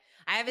that.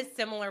 I have a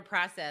similar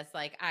process.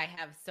 Like I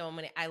have so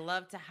many, I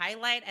love to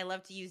highlight. I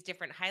love to use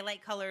different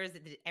highlight colors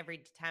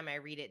every time I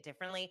read it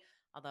differently.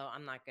 Although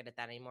I'm not good at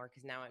that anymore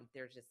because now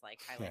there's just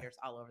like Yeah. highlighters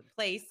all over the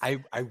place.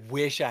 I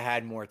wish I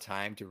had more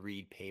time to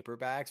read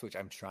paperbacks, which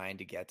I'm trying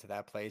to get to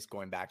that place.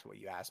 Going back to what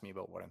you asked me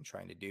about what I'm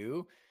trying to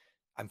do,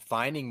 I'm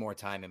finding more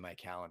time in my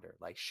calendar,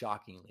 like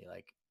shockingly.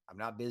 Like I'm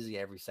not busy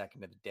every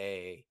second of the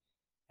day.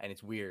 And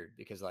it's weird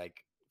because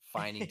like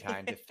finding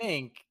time to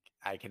think,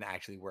 I can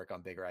actually work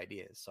on bigger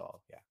ideas.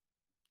 So yeah.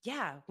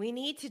 Yeah, we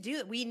need to do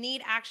it. We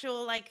need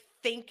actual like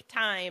think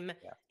time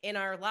Yeah. in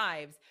our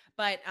lives.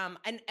 But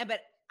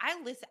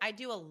I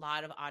do a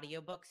lot of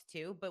audiobooks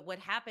too, but what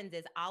happens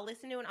is I'll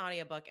listen to an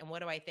audiobook and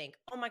what do I think?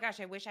 Oh my gosh,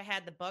 I wish I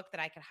had the book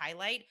that I could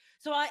highlight.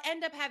 So I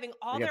end up having I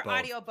all get their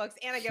both. audiobooks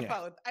and I get Yeah.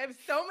 both. I have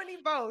so many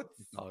boths.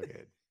 It's all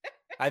good.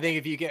 I think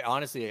if you get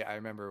honestly, I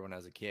remember when I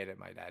was a kid and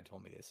my dad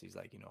told me this. He's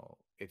like,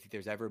 if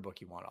there's ever a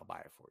book you want, I'll buy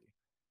it for you.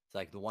 It's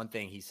like the one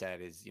thing he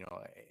said is,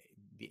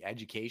 the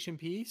education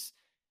piece,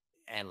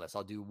 endless.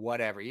 I'll do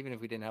whatever, even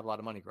if we didn't have a lot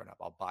of money growing up,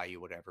 I'll buy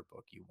you whatever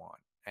book you want.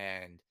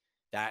 And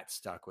that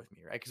stuck with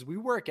me, right? Because we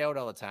work out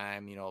all the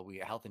time, we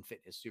health and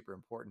fitness is super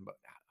important, but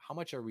how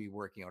much are we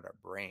working out our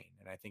brain?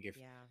 And I think if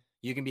Yeah.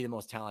 you can be the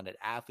most talented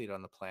athlete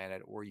on the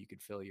planet, or you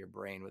could fill your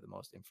brain with the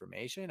most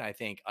information, I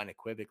think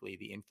unequivocally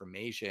the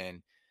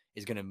information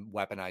is going to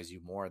weaponize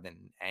you more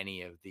than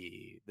any of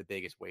the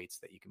biggest weights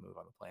that you can move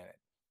on the planet.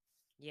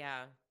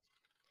 Yeah.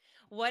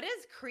 What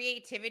does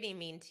creativity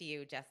mean to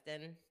you,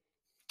 Justin?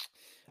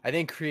 I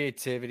think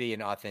creativity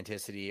and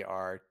authenticity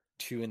are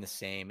two in the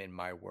same in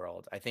my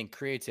world. I think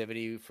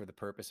creativity for the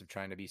purpose of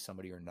trying to be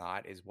somebody or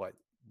not is what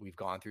we've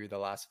gone through the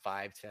last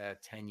 5 to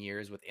 10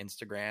 years with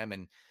Instagram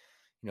and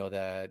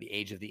the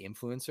age of the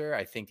influencer.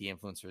 I think the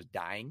influencer is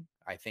dying.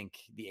 I think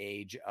the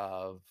age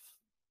of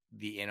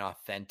the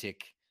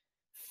inauthentic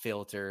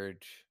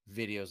filtered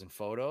videos and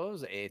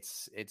photos,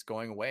 it's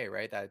going away,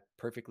 right? That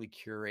perfectly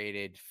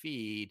curated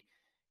feed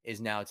is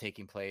now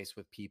taking place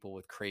with people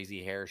with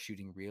crazy hair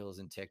shooting reels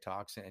and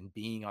TikToks and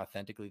being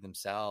authentically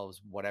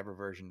themselves, whatever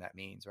version that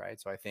means,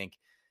 right? So I think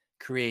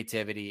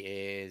creativity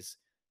is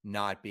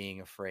not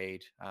being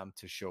afraid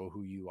to show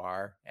who you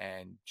are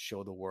and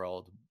show the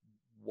world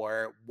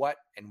what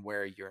and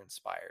where you're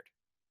inspired.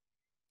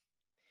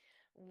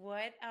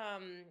 When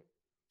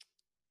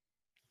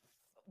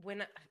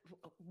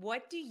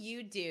what do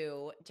you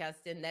do,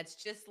 Justin, that's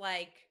just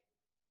like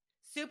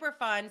super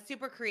fun,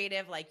 super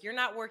creative, like you're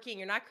not working,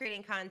 you're not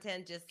creating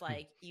content, just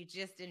like you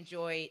just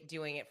enjoy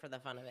doing it for the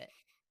fun of it?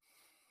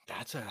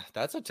 That's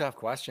a tough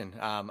question.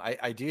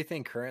 I do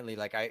think currently,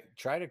 like I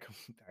try to,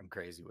 I'm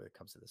crazy when it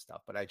comes to this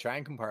stuff, but I try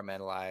and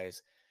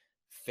compartmentalize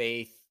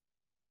faith,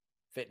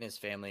 fitness,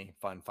 family,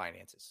 fun,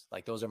 finances.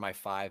 Like those are my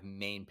 5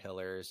 main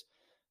pillars.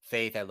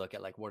 Faith, I look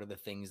at like what are the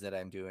things that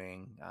I'm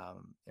doing,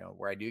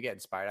 where I do get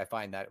inspired. I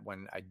find that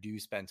when I do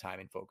spend time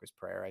in focused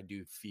prayer, I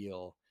do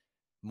feel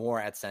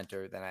more at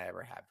center than I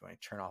ever have. When I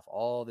turn off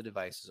all the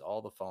devices,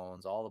 all the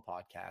phones, all the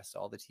podcasts,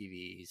 all the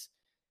TVs,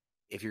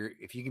 if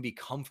you can be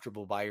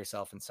comfortable by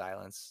yourself in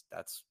silence,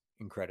 that's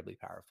incredibly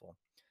powerful.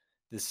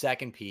 The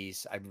second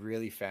piece I've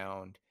really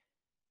found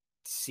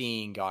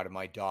seeing God in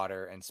my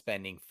daughter and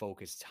spending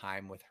focused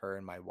time with her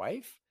and my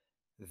wife,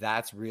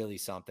 that's really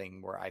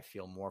something where I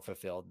feel more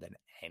fulfilled than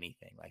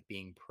anything. Like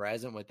being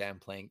present with them,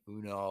 playing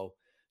Uno,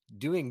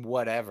 doing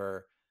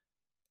whatever.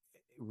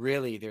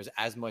 Really, there's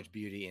as much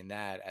beauty in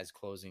that as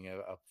closing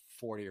a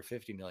 40 or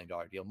 $50 million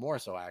deal. More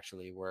so,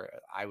 actually, where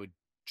I would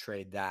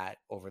trade that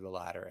over the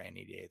ladder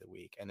any day of the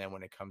week. And then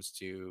when it comes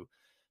to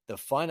the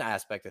fun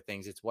aspect of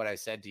things, it's what I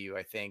said to you.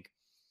 I think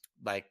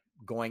like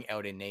going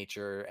out in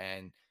nature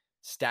and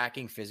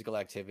stacking physical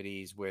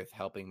activities with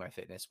helping my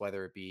fitness,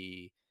 whether it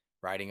be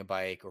riding a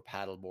bike or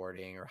paddle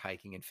boarding or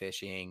hiking and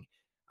fishing,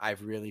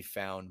 I've really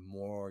found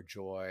more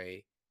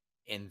joy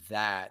in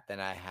that than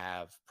I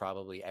have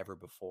probably ever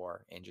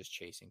before in just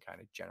chasing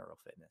kind of general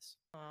fitness.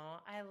 Oh,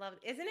 I love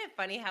it. Isn't it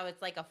funny how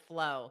it's like a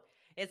flow?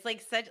 It's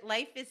like such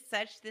life is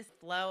such this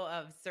flow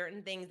of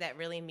certain things that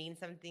really mean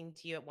something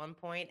to you at one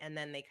point and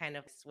then they kind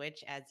of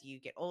switch as you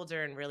get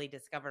older and really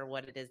discover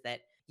what it is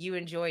that you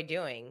enjoy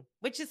doing,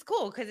 which is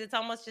cool because it's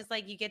almost just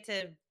like you get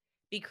to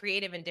be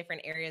creative in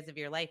different areas of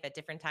your life at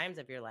different times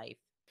of your life.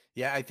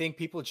 Yeah, I think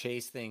people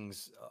chase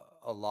things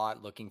a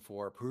lot looking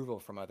for approval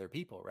from other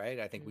people, right?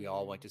 I think we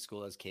all went Mm. to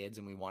school as kids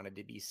and we wanted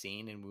to be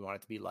seen and we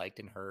wanted to be liked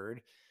and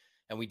heard.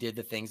 And we did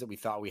the things that we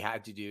thought we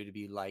had to do to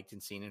be liked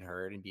and seen and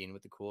heard and being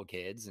with the cool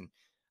kids. And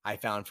I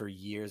found for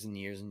years and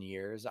years and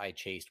years, I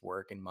chased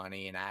work and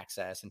money and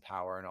access and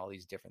power and all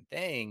these different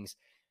things.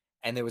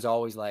 And there was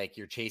always like,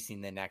 you're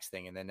chasing the next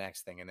thing and the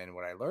next thing. And then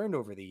what I learned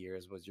over the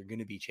years was you're going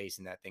to be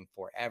chasing that thing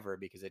forever,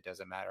 because it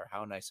doesn't matter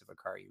how nice of a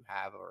car you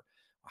have, or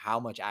how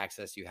much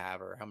access you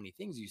have, or how many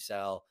things you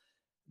sell.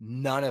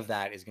 None of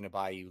that is going to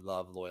buy you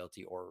love,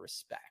 loyalty, or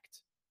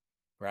respect.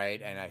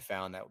 Right. And I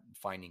found that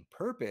finding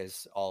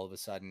purpose, all of a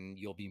sudden,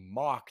 you'll be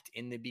mocked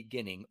in the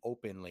beginning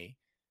openly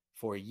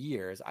for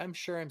years. I'm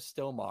sure I'm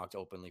still mocked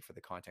openly for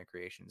the content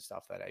creation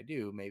stuff that I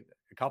do. Maybe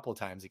a couple of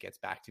times it gets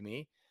back to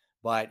me,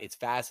 but it's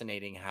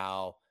fascinating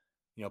how,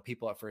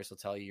 people at first will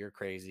tell you you're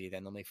crazy,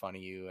 then they'll make fun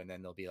of you, and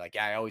then they'll be like,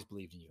 yeah, I always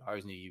believed in you. I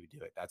always knew you would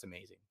do it. That's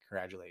amazing.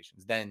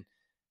 Congratulations. Then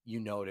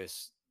you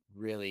notice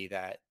really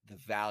that the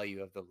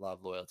value of the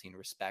love, loyalty, and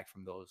respect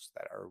from those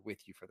that are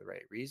with you for the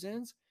right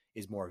reasons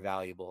is more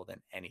valuable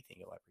than anything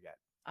you'll ever get.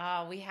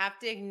 Oh, we have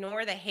to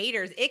ignore the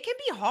haters. It can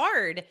be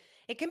hard.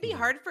 It can be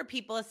hard for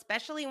people,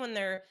 especially when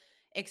they're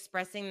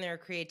expressing their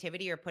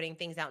creativity or putting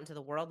things out into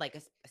the world, like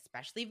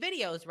especially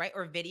videos, right?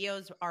 Or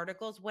videos,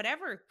 articles,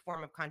 whatever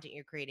form of content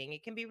you're creating.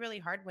 It can be really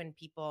hard when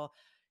people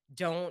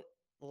don't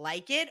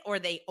like it or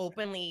they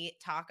openly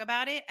talk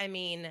about it. I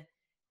mean,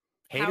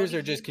 how Haters do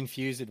are just you?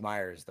 confused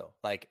admirers, though.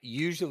 Like,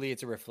 usually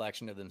it's a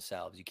reflection of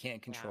themselves. You can't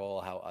Yeah.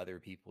 control how other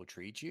people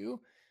treat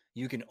you.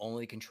 You can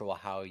only control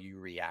how you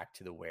react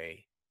to the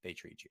way they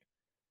treat you.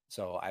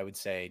 So I would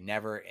say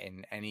never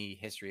in any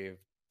history of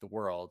the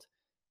world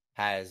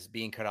has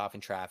being cut off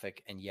in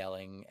traffic and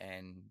yelling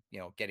and,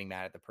 getting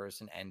mad at the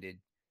person ended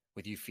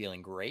with you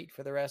feeling great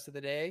for the rest of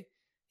the day.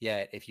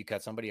 Yet if you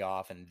cut somebody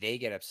off and they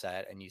get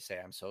upset and you say,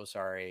 I'm so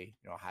sorry,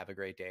 have a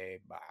great day.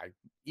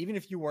 Even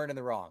if you weren't in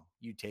the wrong,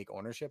 you take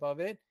ownership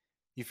of it,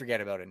 you forget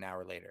about it an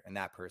hour later, and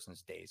that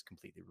person's day is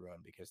completely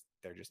ruined because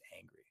they're just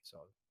angry. So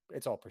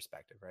it's all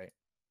perspective, right?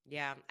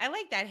 Yeah. I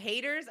like that.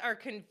 Haters are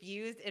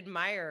confused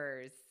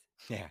admirers.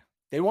 Yeah.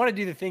 They want to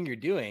do the thing you're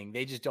doing.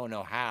 They just don't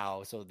know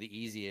how. So the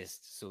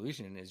easiest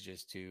solution is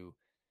just to,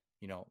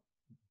 you know,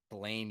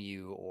 blame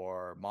you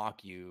or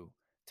mock you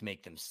to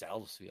make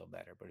themselves feel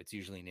better. But it's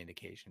usually an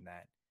indication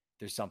that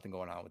there's something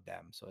going on with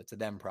them. So it's a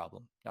them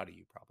problem, not a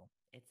you problem.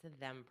 It's a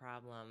them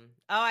problem.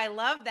 Oh, I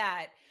love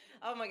that.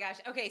 Oh my gosh.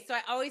 Okay, so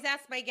I always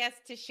ask my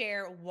guests to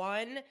share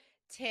one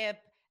tip,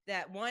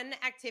 that one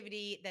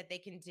activity that they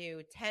can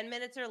do 10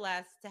 minutes or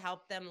less to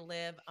help them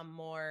live a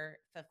more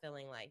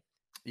fulfilling life.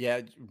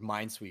 Yeah,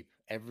 mind sweep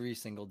every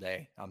single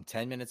day.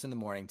 10 minutes in the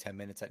morning, 10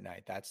 minutes at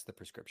night. That's the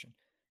prescription.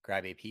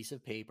 Grab a piece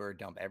of paper,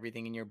 dump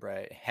everything in your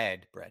bread.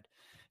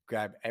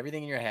 Grab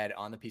everything in your head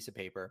on the piece of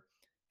paper.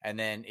 And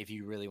then if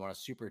you really want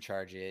to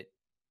supercharge it,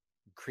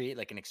 create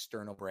like an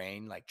external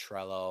brain like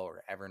Trello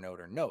or Evernote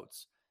or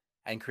Notes,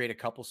 and create a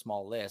couple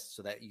small lists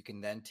so that you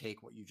can then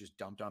take what you just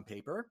dumped on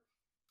paper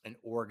and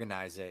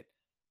organize it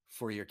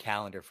for your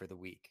calendar for the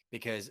week.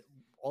 Because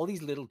all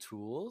these little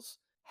tools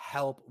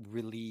help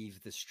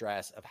relieve the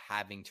stress of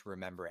having to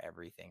remember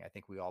everything. I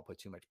think we all put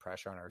too much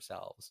pressure on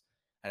ourselves.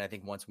 And I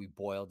think once we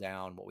boil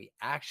down what we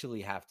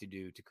actually have to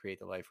do to create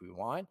the life we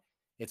want,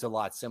 it's a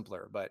lot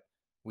simpler. But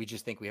we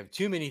just think we have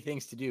too many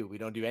things to do. We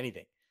don't do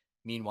anything.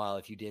 Meanwhile,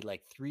 if you did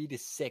like 3 to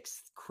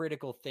 6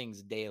 critical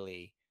things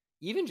daily,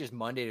 even just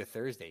Monday to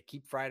Thursday,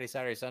 keep Friday,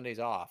 Saturday, Sundays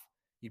off,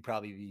 you'd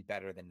probably be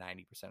better than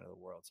 90% of the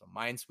world. So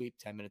mind sweep,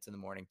 10 minutes in the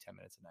morning, 10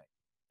 minutes at night.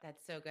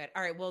 That's so good.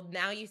 All right. Well,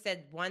 now you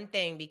said one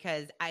thing,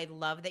 because I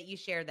love that you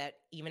shared that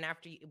even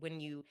after when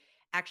you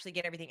actually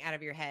get everything out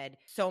of your head,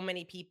 so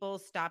many people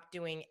stop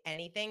doing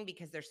anything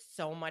because there's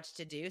so much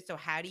to do. So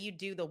how do you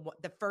do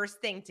the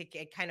first thing to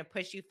kind of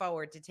push you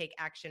forward to take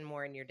action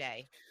more in your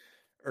day?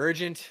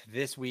 Urgent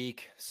this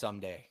week,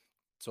 someday.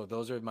 So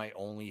those are my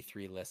only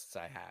 3 lists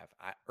I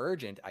have.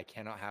 Urgent, I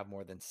cannot have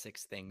more than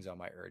 6 things on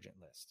my urgent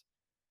list.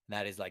 And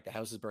that is like, the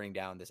house is burning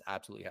down. This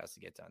absolutely has to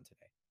get done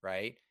today,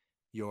 right?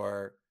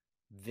 Your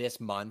this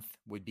month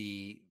would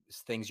be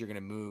things you're going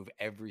to move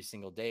every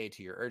single day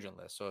to your urgent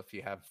list. So if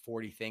you have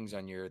 40 things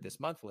on your this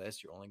month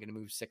list, you're only going to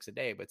move 6 a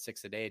day, but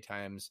 6 a day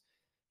times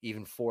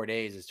even 4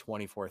 days is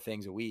 24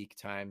 things a week,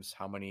 times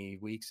how many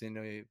weeks in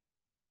a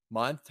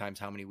month, times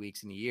how many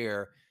weeks in a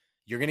year.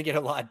 You're going to get a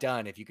lot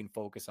done if you can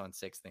focus on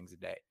 6 things a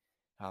day.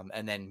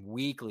 And then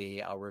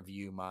weekly, I'll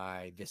review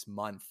my this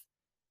month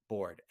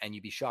board, and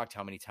you'd be shocked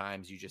how many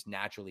times you just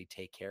naturally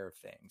take care of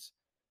things.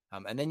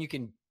 And then you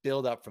can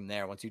build up from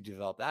there. Once you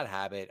develop that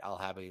habit, I'll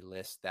have a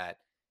list that,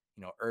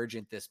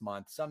 urgent this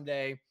month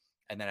someday.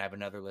 And then I have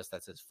another list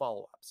that says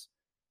follow-ups.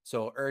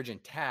 So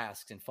urgent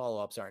tasks and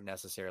follow-ups aren't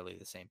necessarily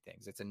the same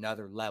things. It's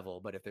another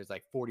level. But if there's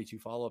like 42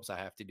 follow-ups I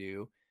have to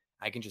do,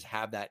 I can just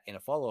have that in a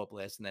follow-up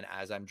list. And then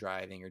as I'm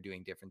driving or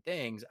doing different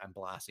things, I'm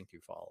blasting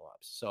through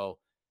follow-ups. So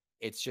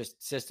it's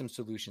just system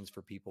solutions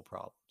for people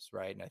problems,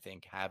 right? And I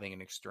think having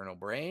an external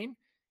brain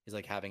is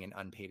like having an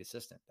unpaid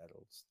assistant.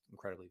 That's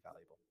incredibly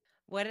valuable.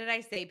 What did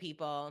I say,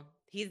 people?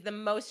 He's the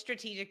most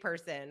strategic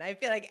person. I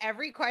feel like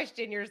every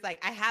question you're just like,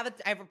 I have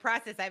a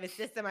process, I have a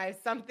system, I have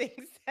something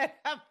set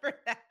up for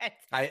that.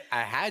 I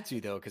had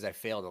to, though, because I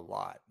failed a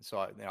lot. So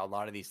a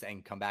lot of these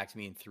things come back to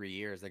me in 3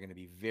 years. They're going to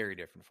be very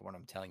different from what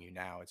I'm telling you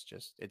now.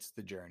 It's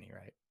the journey,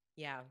 right?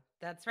 Yeah,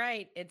 that's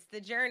right. It's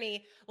the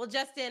journey. Well,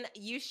 Justin,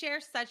 you share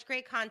such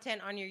great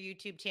content on your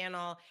YouTube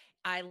channel.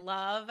 I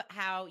love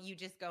how you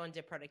just go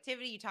into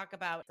productivity. You talk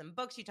about some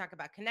books, you talk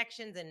about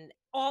connections and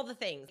all the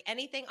things.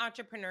 Anything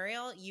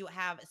entrepreneurial, you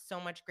have so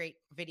much great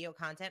video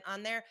content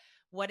on there.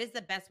 What is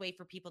the best way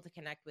for people to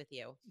connect with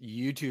you?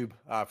 YouTube,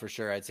 for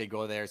sure. I'd say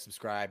go there,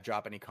 subscribe,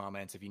 drop any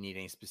comments. If you need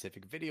any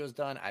specific videos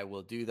done, I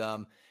will do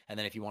them. And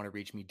then if you want to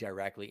reach me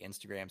directly,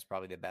 Instagram's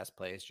probably the best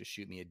place. Just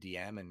shoot me a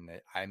DM and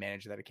I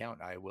manage that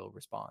account. I will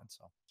respond.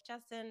 So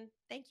Justin,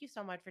 thank you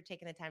so much for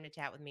taking the time to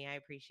chat with me. I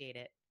appreciate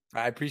it.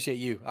 I appreciate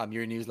you.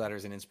 Your newsletter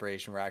is an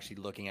inspiration. We're actually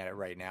looking at it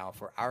right now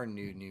for our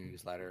new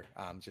newsletter,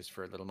 just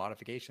for a little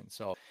modification.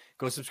 So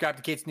go subscribe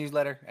to Kate's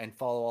newsletter and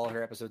follow all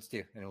her episodes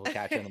too. And we'll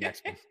catch you on the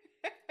next one.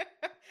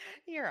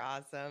 You're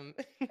awesome.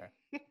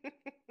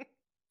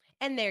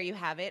 And there you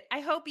have it. I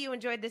hope you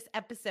enjoyed this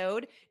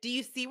episode. Do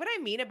you see what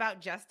I mean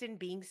about Justin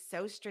being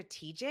so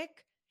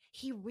strategic?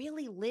 He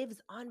really lives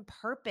on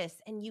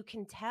purpose, and you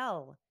can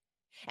tell.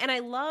 And I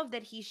love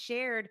that he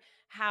shared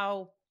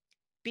how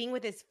being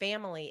with his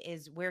family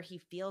is where he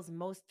feels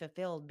most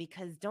fulfilled,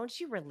 because don't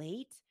you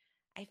relate?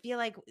 I feel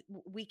like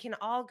we can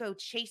all go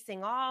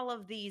chasing all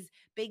of these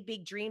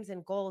big dreams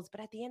and goals, but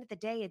at the end of the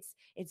day,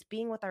 it's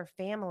being with our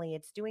family,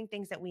 it's doing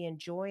things that we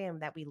enjoy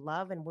and that we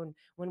love, and when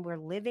we're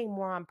living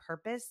more on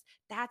purpose,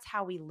 that's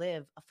how we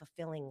live a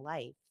fulfilling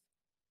life.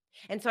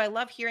 And so I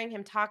love hearing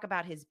him talk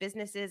about his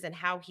businesses and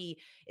how he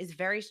is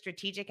very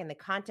strategic in the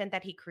content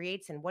that he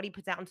creates and what he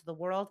puts out into the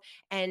world.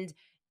 And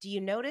do you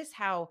notice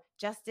how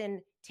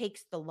Justin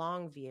takes the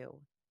long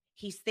view?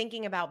 He's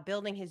thinking about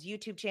building his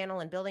YouTube channel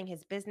and building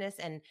his business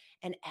and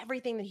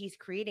everything that he's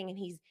creating, and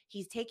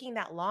he's taking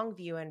that long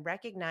view and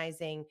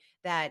recognizing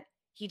that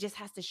he just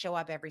has to show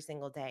up every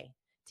single day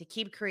to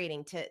keep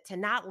creating, to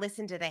not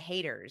listen to the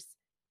haters.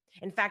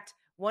 In fact,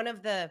 one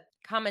of the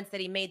comments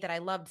that he made that I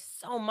loved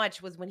so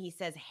much was when he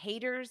says,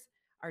 haters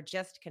are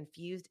just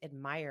confused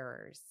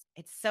admirers.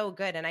 It's so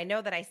good. And I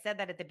know that I said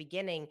that at the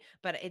beginning,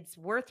 but it's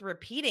worth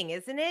repeating,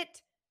 isn't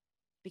it?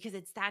 Because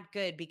it's that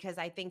good. Because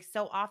I think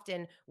so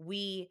often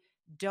we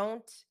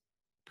don't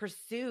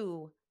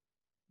pursue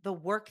the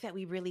work that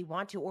we really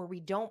want to, or we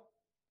don't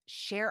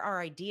share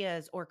our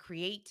ideas or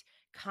create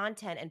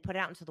content and put it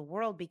out into the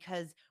world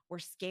because we're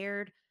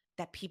scared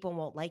that people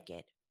won't like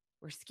it.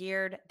 We're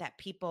scared that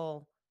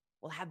people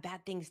will have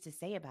bad things to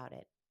say about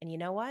it. And you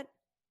know what?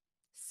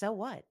 So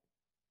what?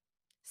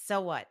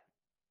 So what?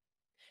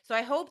 So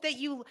I hope that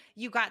you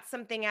got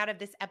something out of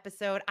this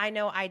episode. I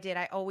know I did.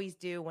 I always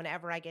do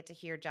whenever I get to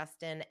hear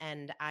Justin,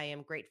 and I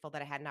am grateful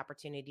that I had an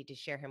opportunity to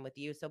share him with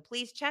you. So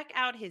please check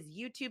out his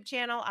YouTube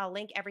channel. I'll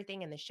link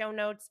everything in the show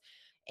notes,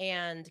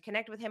 and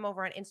connect with him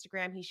over on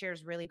Instagram. He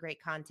shares really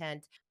great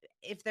content.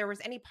 If there was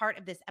any part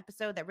of this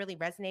episode that really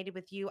resonated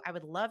with you, I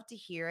would love to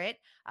hear it.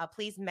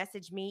 Please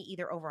message me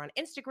either over on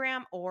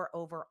Instagram or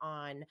over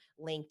on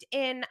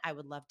LinkedIn. I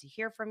would love to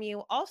hear from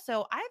you.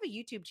 Also, I have a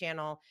YouTube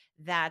channel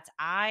that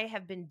I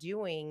have been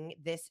doing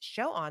this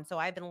show on. So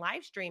I've been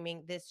live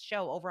streaming this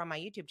show over on my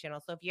YouTube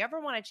channel. So if you ever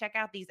want to check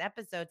out these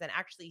episodes and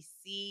actually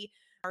see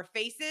our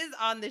faces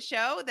on the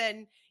show,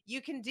 then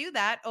you can do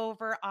that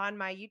over on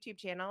my YouTube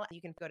channel.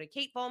 You can go to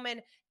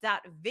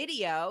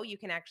katevollman.video. You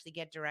can actually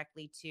get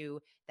directly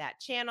to that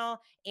channel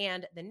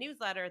and the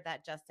newsletter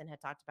that Justin had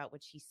talked about,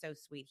 which he's so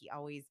sweet. He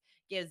always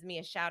gives me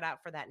a shout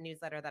out for that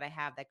newsletter that I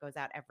have that goes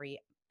out every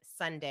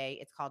Sunday.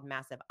 It's called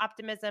Massive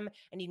Optimism,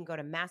 and you can go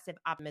to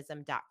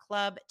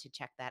massiveoptimism.club to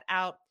check that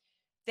out.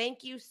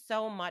 Thank you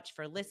so much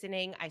for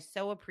listening. I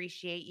so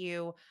appreciate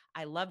you.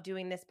 I love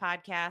doing this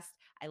podcast.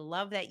 I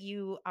love that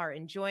you are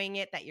enjoying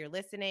it, that you're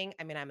listening.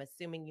 I mean, I'm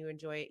assuming you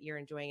enjoy it. You're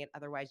enjoying it.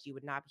 Otherwise, you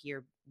would not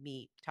hear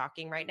me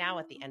talking right now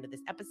at the end of this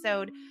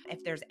episode.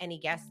 If there's any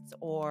guests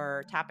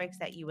or topics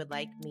that you would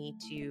like me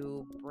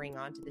to bring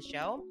onto the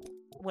show,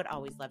 would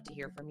always love to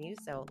hear from you.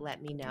 So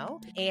let me know.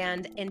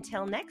 And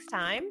until next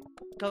time,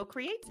 go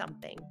create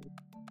something.